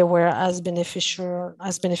they were as beneficial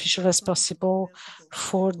as possible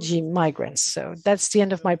for the migrants. So that's the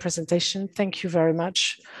end of my presentation. Thank you very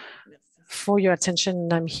much for your attention,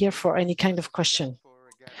 and I'm here for any kind of question. For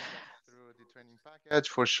guiding us through the training package,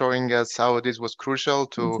 for showing us how this was crucial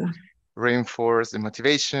to reinforce the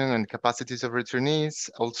motivation and capacities of returnees,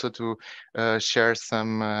 also to share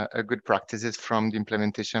some good practices from the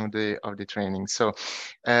implementation of the training. So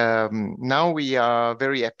now we are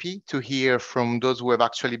very happy to hear from those who have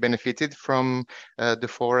actually benefited from the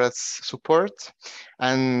FORAS support.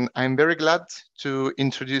 And I'm very glad to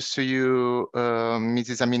introduce to you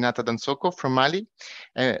Mrs. Aminata Dansoko from Mali,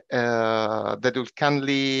 that will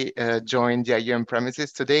kindly join the IUM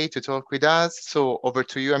premises today to talk with us. So over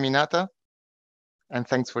to you, Aminata, and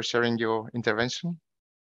thanks for sharing your intervention.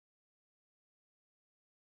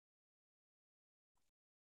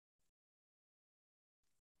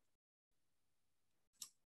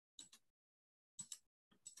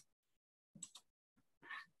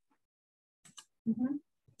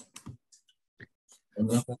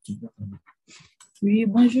 Oui,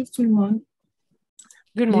 bonjour tout le monde.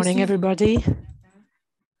 Good morning, everybody.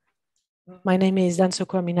 My name is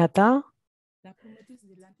Dansoko Aminata.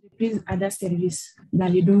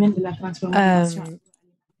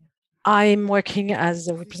 I'm working as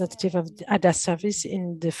a representative of the ADA service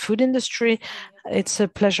in the food industry. It's a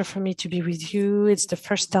pleasure for me to be with you. It's the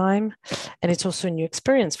first time, and it's also a new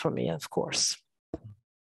experience for me, of course.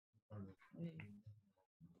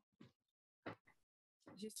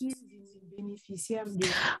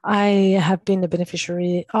 I have been a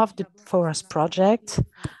beneficiary of the FORAS project.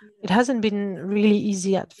 It hasn't been really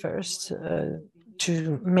easy at first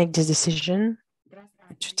to make the decision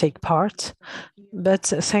to take part, but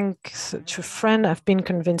thanks to a friend, I've been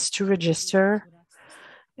convinced to register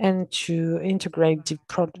and to integrate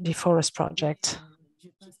the FORAS project.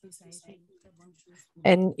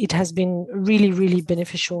 And it has been really, really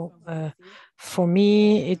beneficial for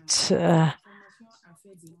me.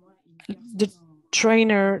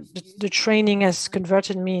 The training has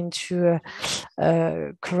converted me into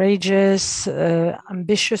a courageous,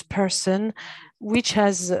 ambitious person, which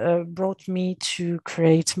has brought me to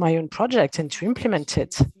create my own project and to implement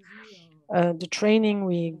it. The training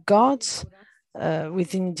we got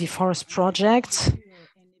within the FORAS project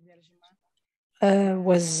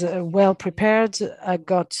was well prepared. I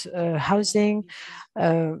got housing,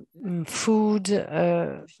 food,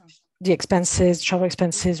 the expenses, travel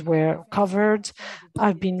expenses were covered.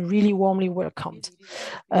 I've been really warmly welcomed.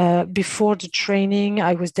 Before the training,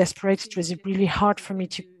 I was desperate. It was really hard for me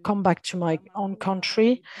to come back to my own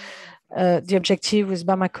country. The objective was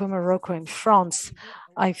Bamako, Morocco, and France.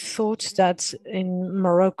 I thought that in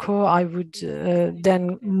Morocco, I would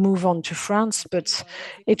then move on to France, but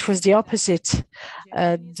it was the opposite.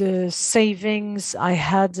 The savings I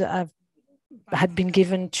had been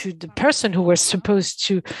given to the person who was supposed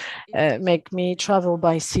to make me travel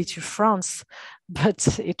by sea to France, but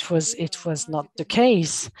it was not the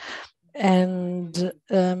case. And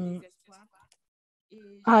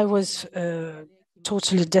I was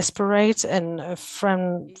totally desperate, and a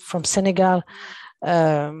friend from Senegal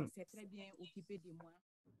has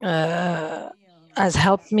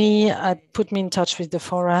helped me, put me in touch with the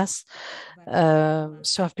FORAS.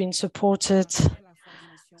 So I've been supported.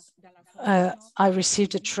 I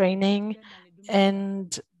received a training,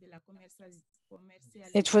 and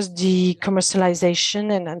it was the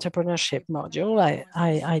commercialization and entrepreneurship module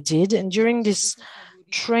I did. And during this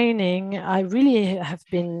training, I really have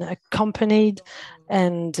been accompanied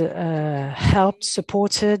and helped,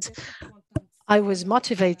 supported. I was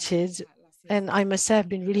motivated, and I must say I've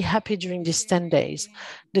been really happy during these 10 days.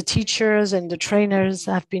 The teachers and the trainers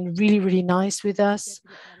have been really, really nice with us,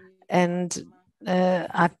 and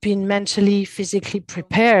I've been mentally, physically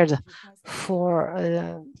prepared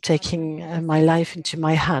for taking my life into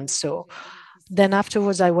my hands. So then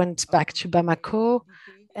afterwards, I went back to Bamako,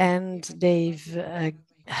 and they've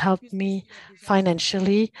helped me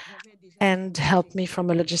financially and helped me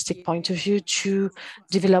from a logistic point of view to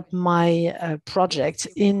develop my project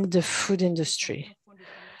in the food industry.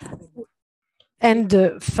 And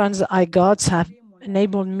the funds I got have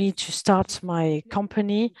enabled me to start my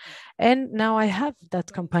company. And now I have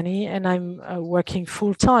that company, and I'm working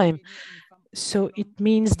full time. So it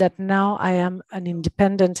means that now I am an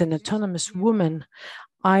independent and autonomous woman.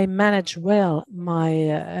 I manage well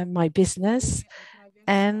my business,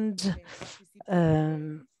 and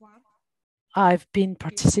I've been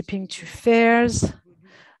participating to fairs.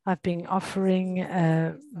 I've been offering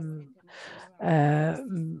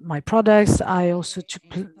my products. I also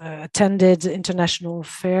attended international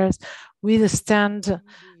fairs with a stand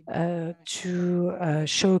to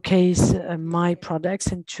showcase my products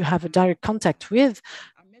and to have a direct contact with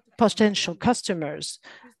potential customers.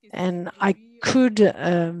 And I could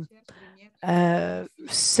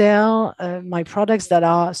sell my products that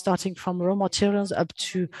are starting from raw materials up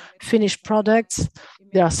to finished products.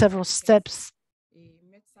 There are several steps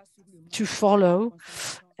to follow,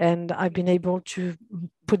 and I've been able to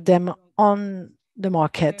put them on the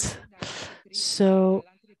market. So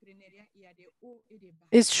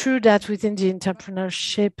it's true that within the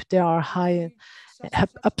entrepreneurship, there are high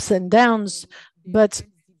ups and downs, but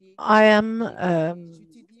I am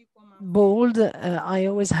bold. I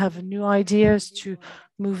always have new ideas to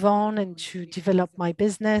move on and to develop my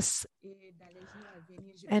business.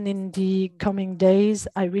 And in the coming days,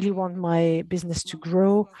 I really want my business to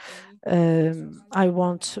grow. I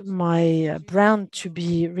want my brand to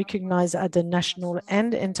be recognized at the national and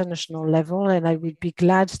international level, and I would be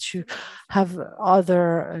glad to have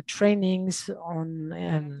other trainings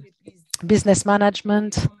on business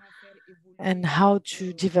management and how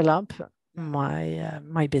to develop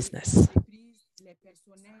my business.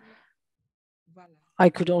 I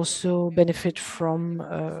could also benefit from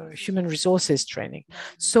human resources training.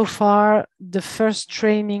 So far, the first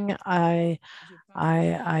training I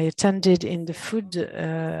attended in the food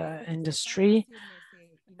industry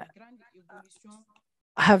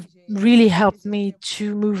have really helped me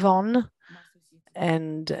to move on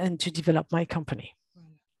and to develop my company.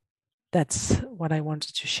 That's what I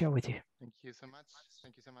wanted to share with you. Thank you so much.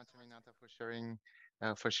 Thank you so much, Aminata,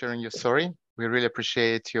 for sharing your story. We really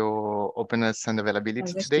appreciate your openness and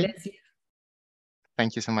availability today.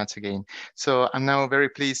 Thank you so much again. So I'm now very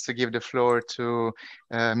pleased to give the floor to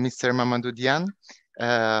Mr. Mamadou Diane.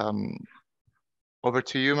 Over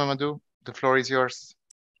to you, Mamadou. The floor is yours.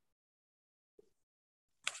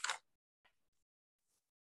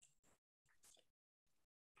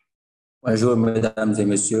 Bonjour, mesdames et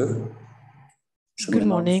messieurs. Good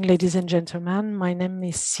morning, ladies and gentlemen. My name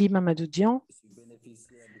is C. Mamadou Diane.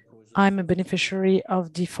 I'm a beneficiary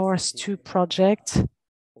of the FORAS 2 project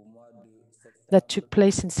that took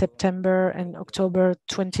place in September and October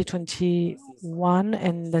 2021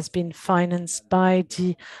 and has been financed by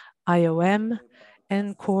the IOM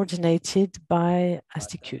and coordinated by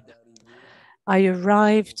Institute. I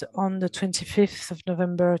arrived on the 25th of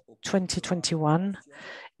November 2021,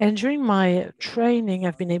 and during my training,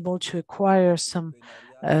 I've been able to acquire some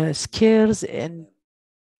skills in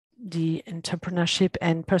the entrepreneurship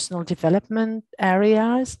and personal development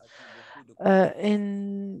areas.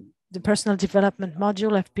 In the personal development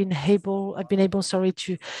module, I've been able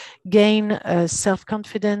to gain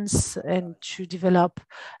self-confidence and to develop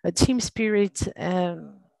a team spirit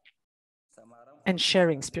and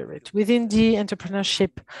sharing spirit. Within the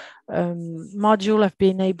entrepreneurship module, I've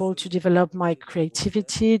been able to develop my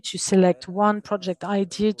creativity, to select one project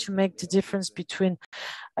idea to make the difference between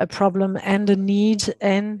a problem and a need,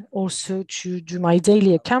 and also to do my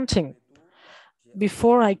daily accounting.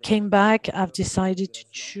 Before I came back, I've decided to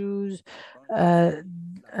choose a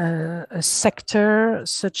sector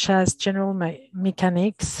such as general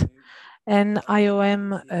mechanics, and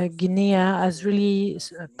IOM Guinea has really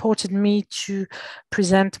supported me to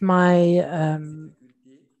present my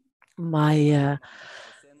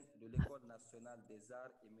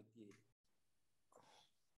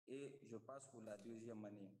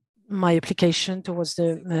my application towards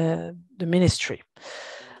the ministry.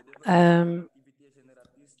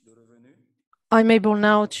 I'm able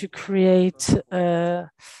now to create a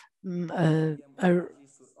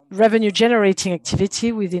revenue generating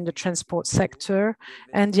activity within the transport sector,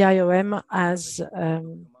 and the IOM has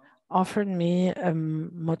offered me a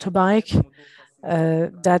motorbike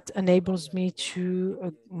that enables me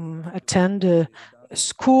to attend a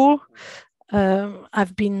school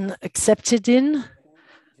I've been accepted in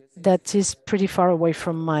that is pretty far away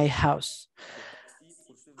from my house.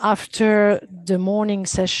 After the morning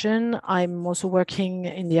session, I'm also working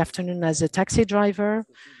in the afternoon as a taxi driver.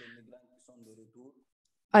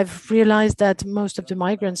 I've realized that most of the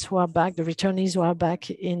migrants who are back, the returnees who are back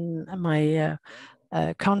in my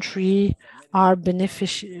country, are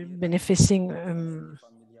benefiting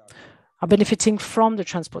from the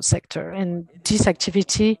transport sector. And this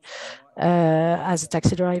activity as a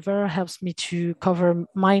taxi driver helps me to cover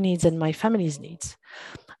my needs and my family's needs.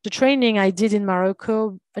 The training I did in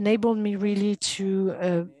Morocco enabled me really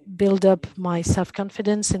to build up my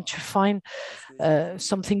self-confidence and to find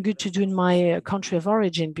something good to do in my country of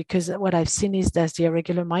origin, because what I've seen is that the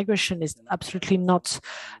irregular migration is absolutely not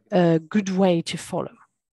a good way to follow.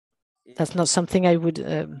 That's not something I would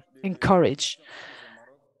encourage.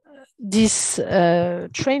 This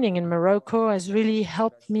training in Morocco has really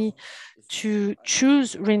helped me to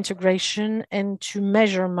choose reintegration and to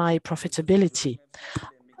measure my profitability.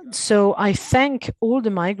 So I thank all the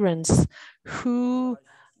migrants who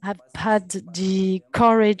have had the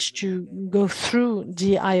courage to go through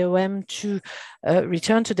the IOM, to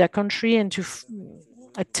return to their country and to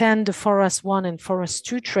attend the FORAS 1 and FORAS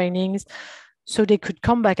 2 trainings, so they could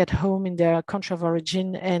come back at home in their country of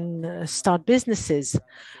origin and start businesses.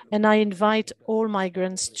 And I invite all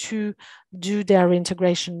migrants to do their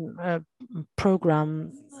reintegration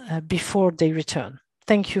program before they return.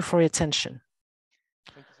 Thank you for your attention.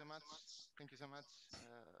 Thank you so much. Thank you so much,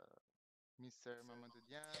 Mr.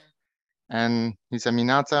 Mamadoudian and Ms.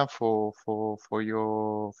 Aminata for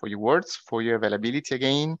your words, for your availability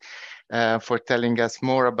again, for telling us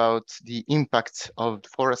more about the impact of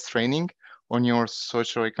FORAS training on your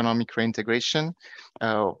socio-economic reintegration.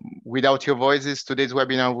 Without your voices, today's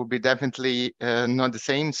webinar would be definitely not the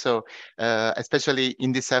same. So especially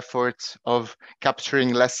in this effort of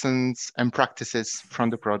capturing lessons and practices from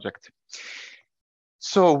the project.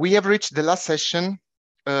 So we have reached the last session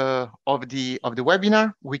of the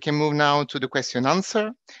webinar. We can move now to the question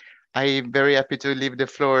answer. I'm very happy to leave the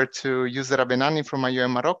floor to Yusra Benani from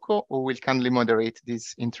IOM Morocco, who will kindly moderate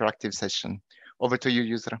this interactive session. Over to you,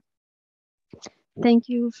 Yusra. Thank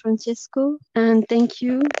you, Francesco, and thank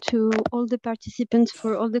you to all the participants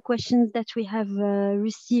for all the questions that we have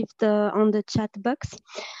received on the chat box.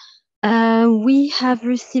 We have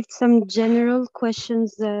received some general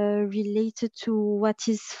questions related to what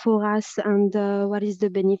is FORAS and what is the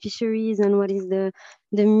beneficiaries and what is the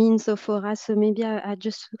means of FORAS. So maybe I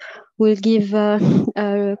just will give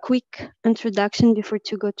a quick introduction before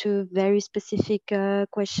to go to very specific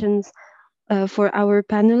questions for our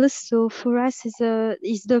panelists. So FORAS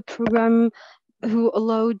is the program who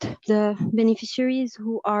allowed the beneficiaries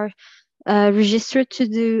who are registered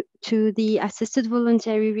to the Assisted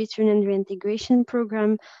Voluntary Return and Reintegration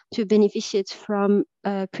Program to benefit from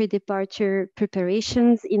pre-departure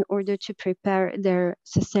preparations in order to prepare their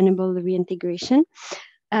sustainable reintegration.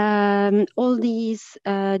 All these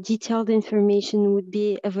detailed information would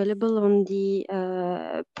be available on the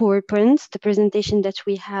PowerPoint, the presentation that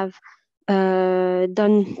we have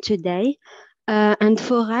done today. And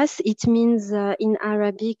FORAS, it means in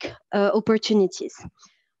Arabic, opportunities.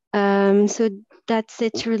 So that's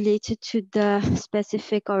it related to the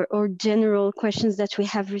specific or general questions that we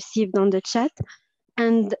have received on the chat.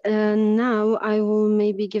 And now I will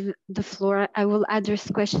maybe give the floor. I will address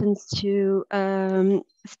questions to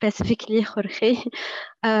specifically Jorge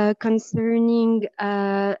concerning.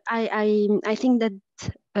 I think that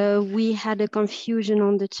we had a confusion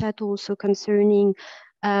on the chat also concerning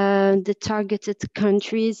the targeted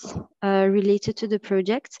countries related to the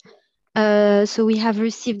project. So we have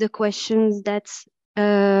received the questions that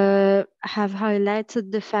have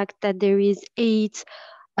highlighted the fact that there is 8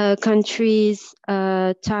 countries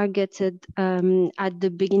targeted at the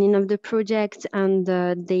beginning of the project, and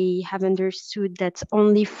they have understood that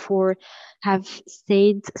only 4 have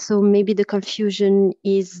stayed. So maybe the confusion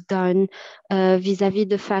is done vis-a-vis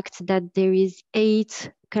the fact that there is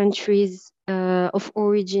 8 countries of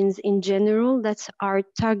origins in general that are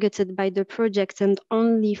targeted by the project, and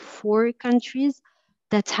only 4 countries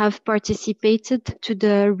that have participated to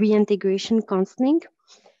the reintegration counseling.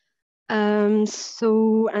 And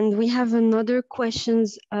we have another question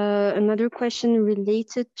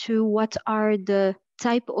related to what are the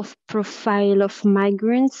type of profile of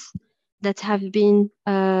migrants that have been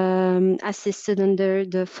assisted under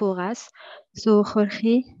the FORAS. So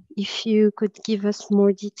Jorge, if you could give us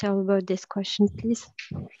more detail about this question, please.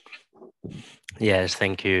 Yes,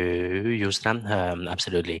 thank you, Yusra.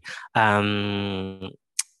 Absolutely.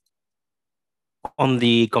 On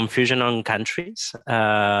the confusion on countries,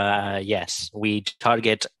 yes, we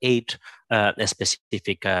target 8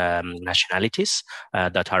 specific nationalities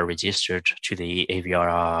that are registered to the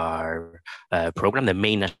AVRR program. The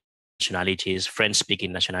main nationalities,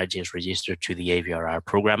 French-speaking nationalities registered to the AVRR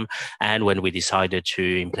program. And when we decided to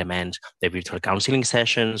implement the virtual counseling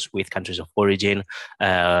sessions with countries of origin,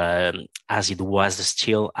 as it was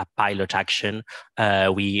still a pilot action,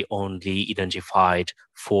 we only identified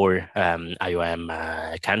 4 IOM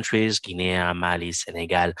countries, Guinea, Mali,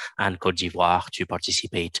 Senegal, and Côte d'Ivoire, to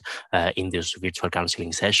participate in those virtual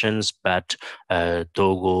counseling sessions. But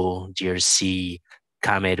Togo, DRC,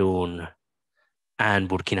 Cameroon, and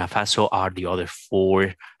Burkina Faso are the other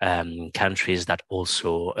 4 countries that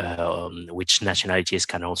also, which nationalities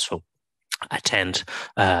can also attend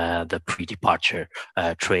the pre-departure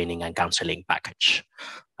training and counseling package.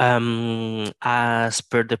 As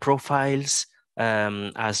per the profiles,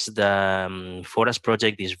 as the FORAS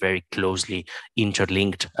project is very closely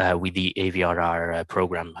interlinked with the AVRR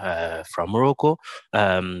program from Morocco,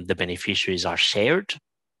 the beneficiaries are shared,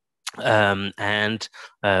 and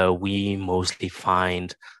we mostly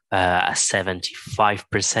find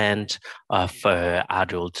 75% of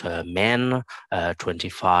adult men,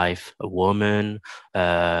 25 women,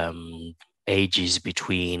 ages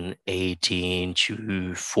between 18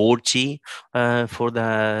 to 40 for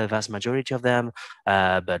the vast majority of them.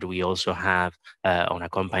 But we also have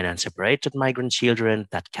unaccompanied and separated migrant children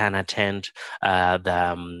that can attend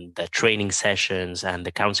the training sessions and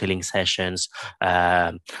the counseling sessions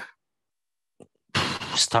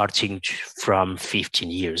starting from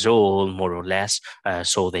 15 years old, more or less,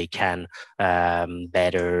 so they can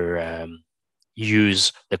better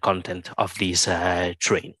use the content of these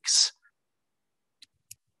trainings.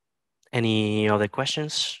 Any other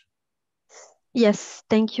questions? Yes,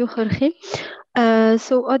 thank you, Jorge.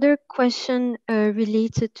 So other question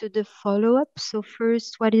related to the follow-up. So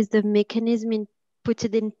first, what is the mechanism put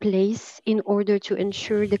it in place in order to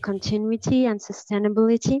ensure the continuity and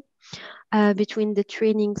sustainability between the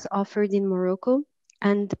trainings offered in Morocco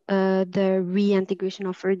and the reintegration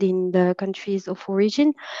offered in the countries of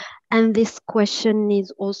origin? And this question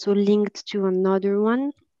is also linked to another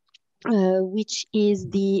one, which is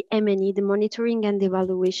the M&E, the monitoring and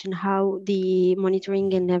evaluation, how the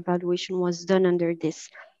monitoring and evaluation was done under this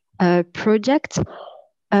project.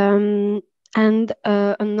 And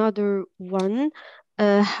another one,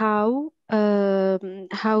 how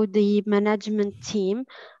the management team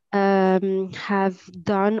have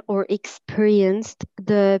done or experienced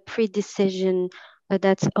the pre-decision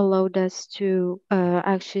that allowed us to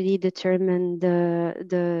actually determine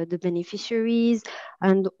the beneficiaries,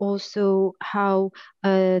 and also how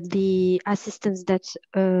the assistance that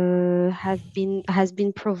has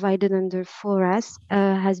been provided under FORAS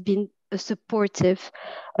has been supportive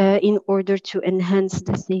in order to enhance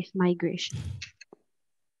the safe migration.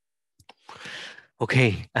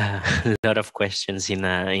 Okay, a lot of questions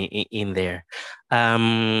in there.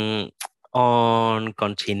 On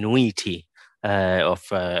continuity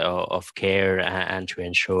of care and to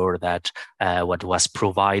ensure that what was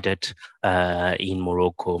provided in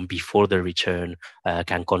Morocco before the return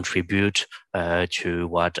can contribute to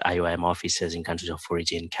what IOM officers in countries of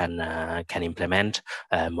origin can implement,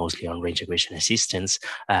 mostly on reintegration assistance.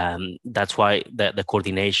 That's why the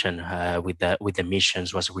coordination with the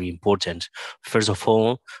missions was really important. First of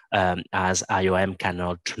all, as IOM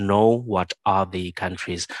cannot know what are the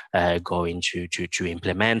countries going to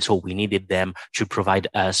implement, so we needed them to provide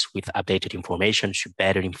us with updated information to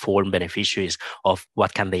better inform beneficiaries of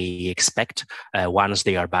what can they expect once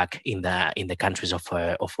they are back in the countries of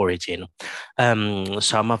origin.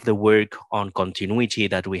 Some of the work on continuity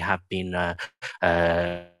that we have been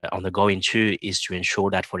undergoing to is to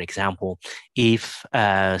ensure that, for example, if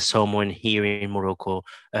someone here in Morocco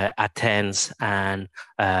attends an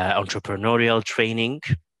entrepreneurial training,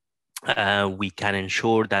 we can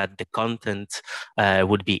ensure that the content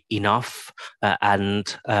would be enough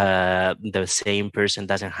and the same person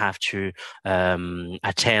doesn't have to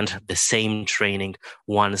attend the same training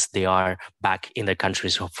once they are back in the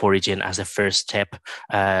countries of origin as a first step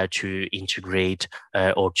to integrate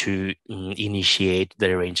or to initiate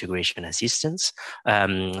the reintegration assistance.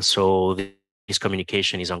 So this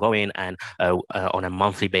communication is ongoing, and on a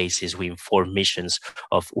monthly basis, we inform missions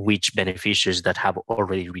of which beneficiaries that have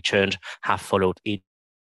already returned have followed each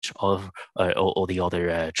of or the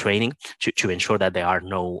other training to ensure that there are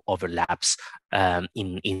no overlaps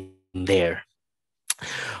in there.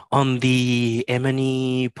 On the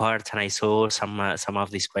M&E part, and I saw some of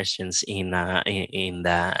these questions in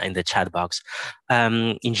the chat box.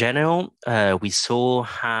 In general, we saw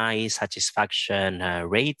high satisfaction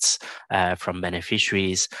rates from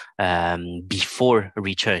beneficiaries before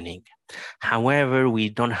returning. However, we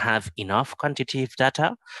don't have enough quantitative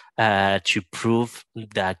data to prove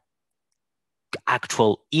that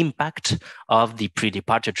actual impact of the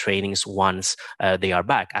pre-departure trainings once they are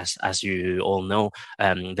back. As you all know,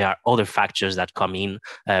 there are other factors that come in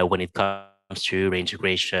when it comes to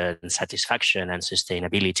reintegration, satisfaction, and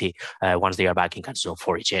sustainability once they are back in countries of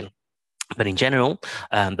origin. But in general,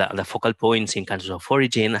 the focal points in countries of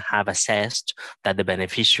origin have assessed that the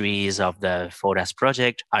beneficiaries of the FORAS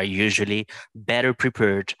project are usually better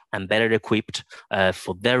prepared and better equipped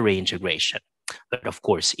for their reintegration. But of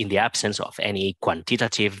course, in the absence of any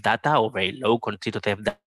quantitative data or very low quantitative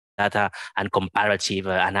data and comparative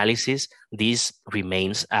analysis, this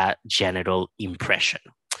remains a general impression.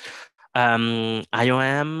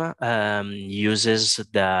 IOM uses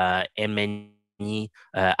the MNE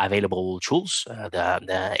available tools,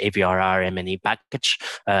 the AVRR MNE package,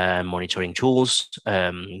 monitoring tools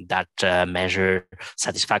that measure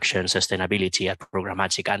satisfaction, sustainability at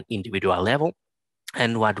programmatic and individual level.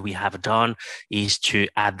 And what we have done is to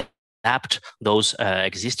adapt those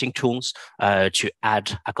existing tools to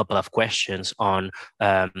add a couple of questions on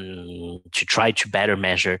to try to better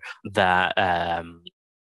measure the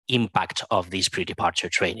impact of this pre-departure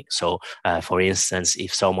training. So, for instance,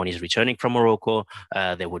 if someone is returning from Morocco,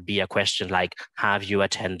 there would be a question like, have you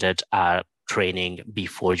attended a training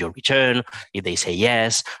before your return? If they say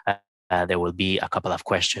yes, there will be a couple of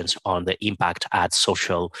questions on the impact at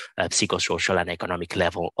social, psychosocial and economic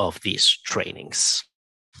level of these trainings.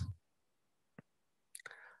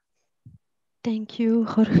 Thank you,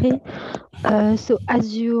 Jorge. So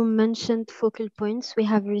as you mentioned focal points, we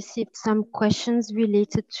have received some questions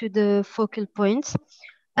related to the focal points.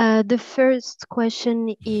 The first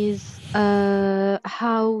question is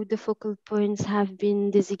how the focal points have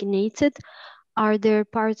been designated. Are they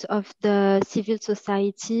part of the civil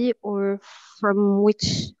society or from which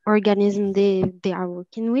organism they are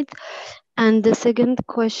working with? And the second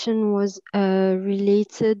question was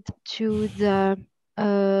related to the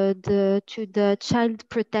child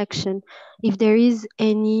protection. If there is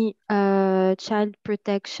any child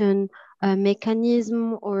protection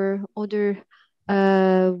mechanism or other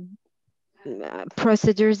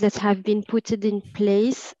procedures that have been put in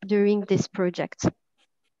place during this project.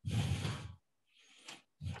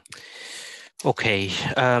 Okay,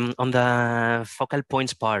 on the focal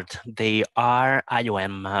points part, they are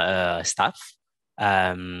IOM staff,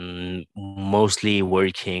 mostly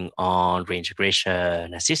working on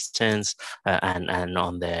reintegration assistance and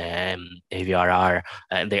on the AVRR.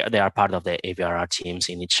 They are part of the AVRR teams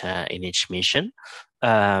in each mission.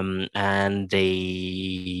 And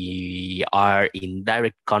they are in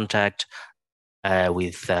direct contact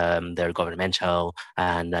with their governmental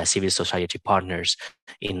and civil society partners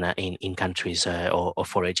in countries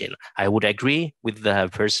of origin. I would agree with the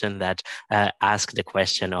person that asked the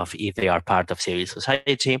question of if they are part of civil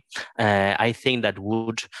society. I think that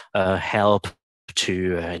would help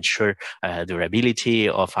to ensure durability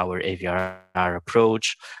of our AVRR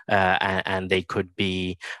approach, and they could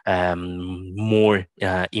be more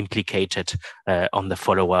implicated on the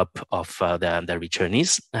follow-up of the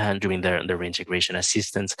returnees during the reintegration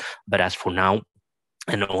assistance. But as for now,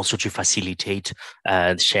 and also to facilitate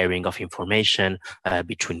sharing of information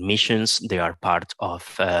between missions, they are part of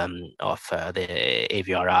the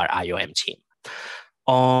AVRR IOM team.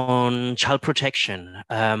 On child protection,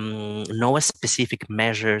 no specific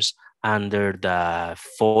measures under the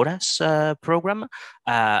FORAS program,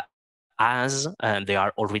 as they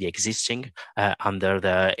are already existing under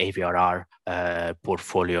the AVRR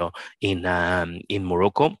portfolio in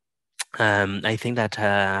Morocco. I think that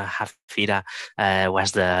Hafida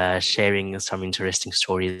was sharing some interesting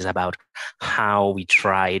stories about how we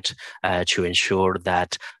tried to ensure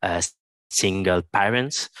that single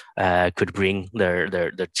parents could bring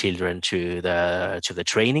their children to the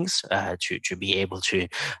trainings to be able to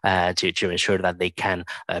ensure that they can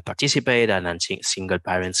participate, and then single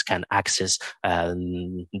parents can access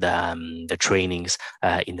the trainings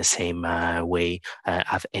in the same way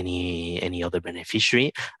of any other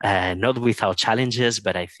beneficiary, not without challenges,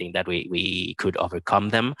 but I think that we could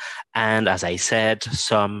overcome them. And as I said,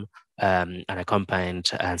 some unaccompanied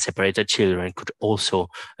and separated children could also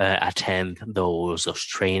attend those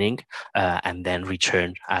training and then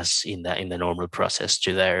return as in the normal process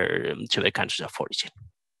to their countries of origin.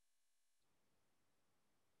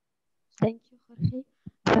 Thank you,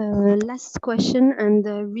 Jorge. Last question, and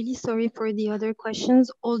really sorry for the other questions.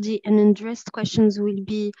 All the unaddressed questions will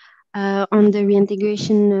be on the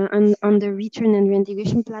reintegration, on the return and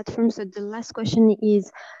reintegration platform. So the last question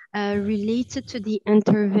is related to the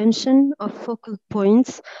intervention of focal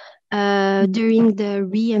points during the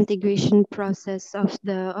reintegration process of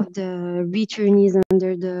the returnees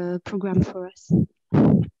under the program FORAS.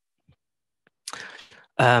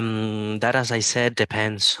 That, as I said,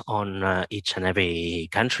 depends on each and every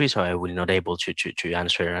country, so I will not able to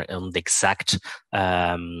answer on the exact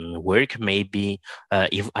work. Maybe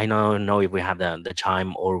if I know if we have the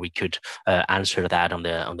time, or we could answer that on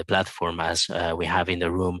the platform, as we have in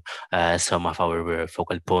the room some of our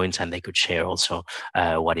focal points, and they could share also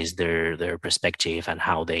what is their perspective and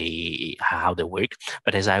how they work.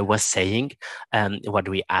 But as I was saying, what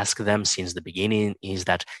we ask them since the beginning is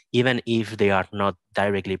that even if they are not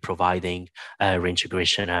directly providing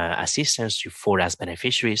reintegration assistance to FORAS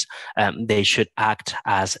beneficiaries, they should act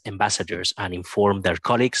as ambassadors and inform their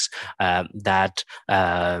colleagues that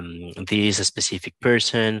this specific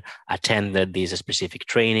person attended this specific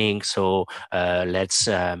training. So let's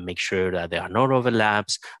make sure that there are no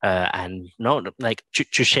overlaps and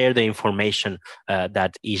to share the information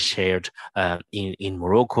that is shared in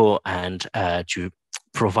Morocco, and to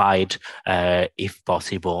provide, if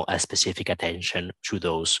possible, a specific attention to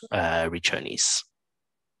those returnees.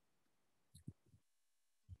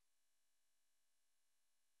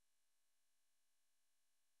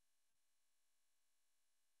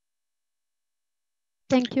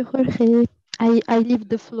 Thank you, Jorge. I leave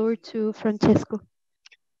the floor to Francesco.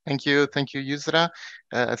 Thank you, Yusra.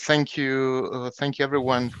 Thank you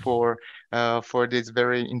everyone for this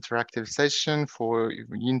very interactive session, for your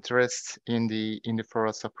interest in the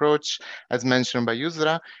FORAS approach. As mentioned by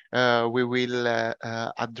Yusra, we will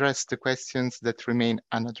address the questions that remain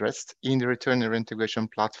unaddressed in the Return and Reintegration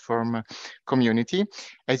platform community.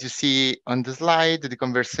 As you see on the slide, the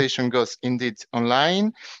conversation goes indeed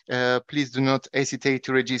online. Please do not hesitate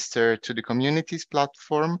to register to the communities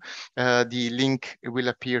platform. The link will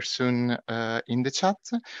appear soon in the chat,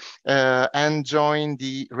 and join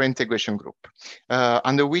the reintegration group,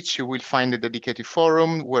 under which you will find a dedicated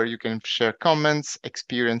forum where you can share comments,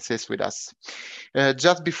 experiences with us.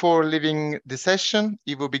 Just before leaving the session,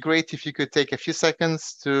 it would be great if you could take a few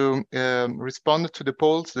seconds to respond to the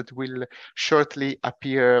polls that will shortly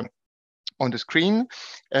appear on the screen.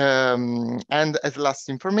 And as last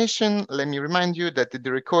information, let me remind you that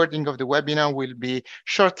the recording of the webinar will be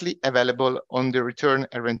shortly available on the Return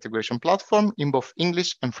and Reintegration platform in both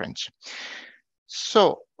English and French.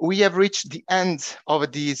 So we have reached the end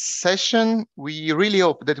of this session. We really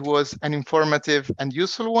hope that it was an informative and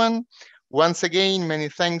useful one. Once again, many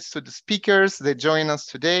thanks to the speakers that joined us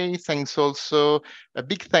today. Thanks also, a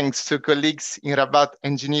big thanks to colleagues in Rabat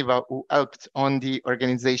and Geneva who helped on the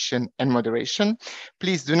organization and moderation.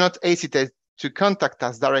 Please do not hesitate to contact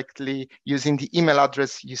us directly using the email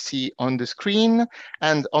address you see on the screen.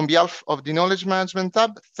 And on behalf of the Knowledge Management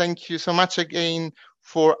Hub, thank you so much again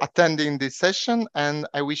for attending this session, and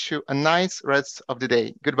I wish you a nice rest of the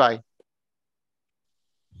day. Goodbye.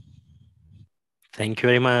 Thank you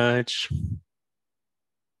very much.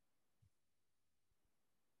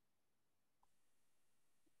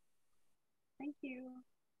 Thank you.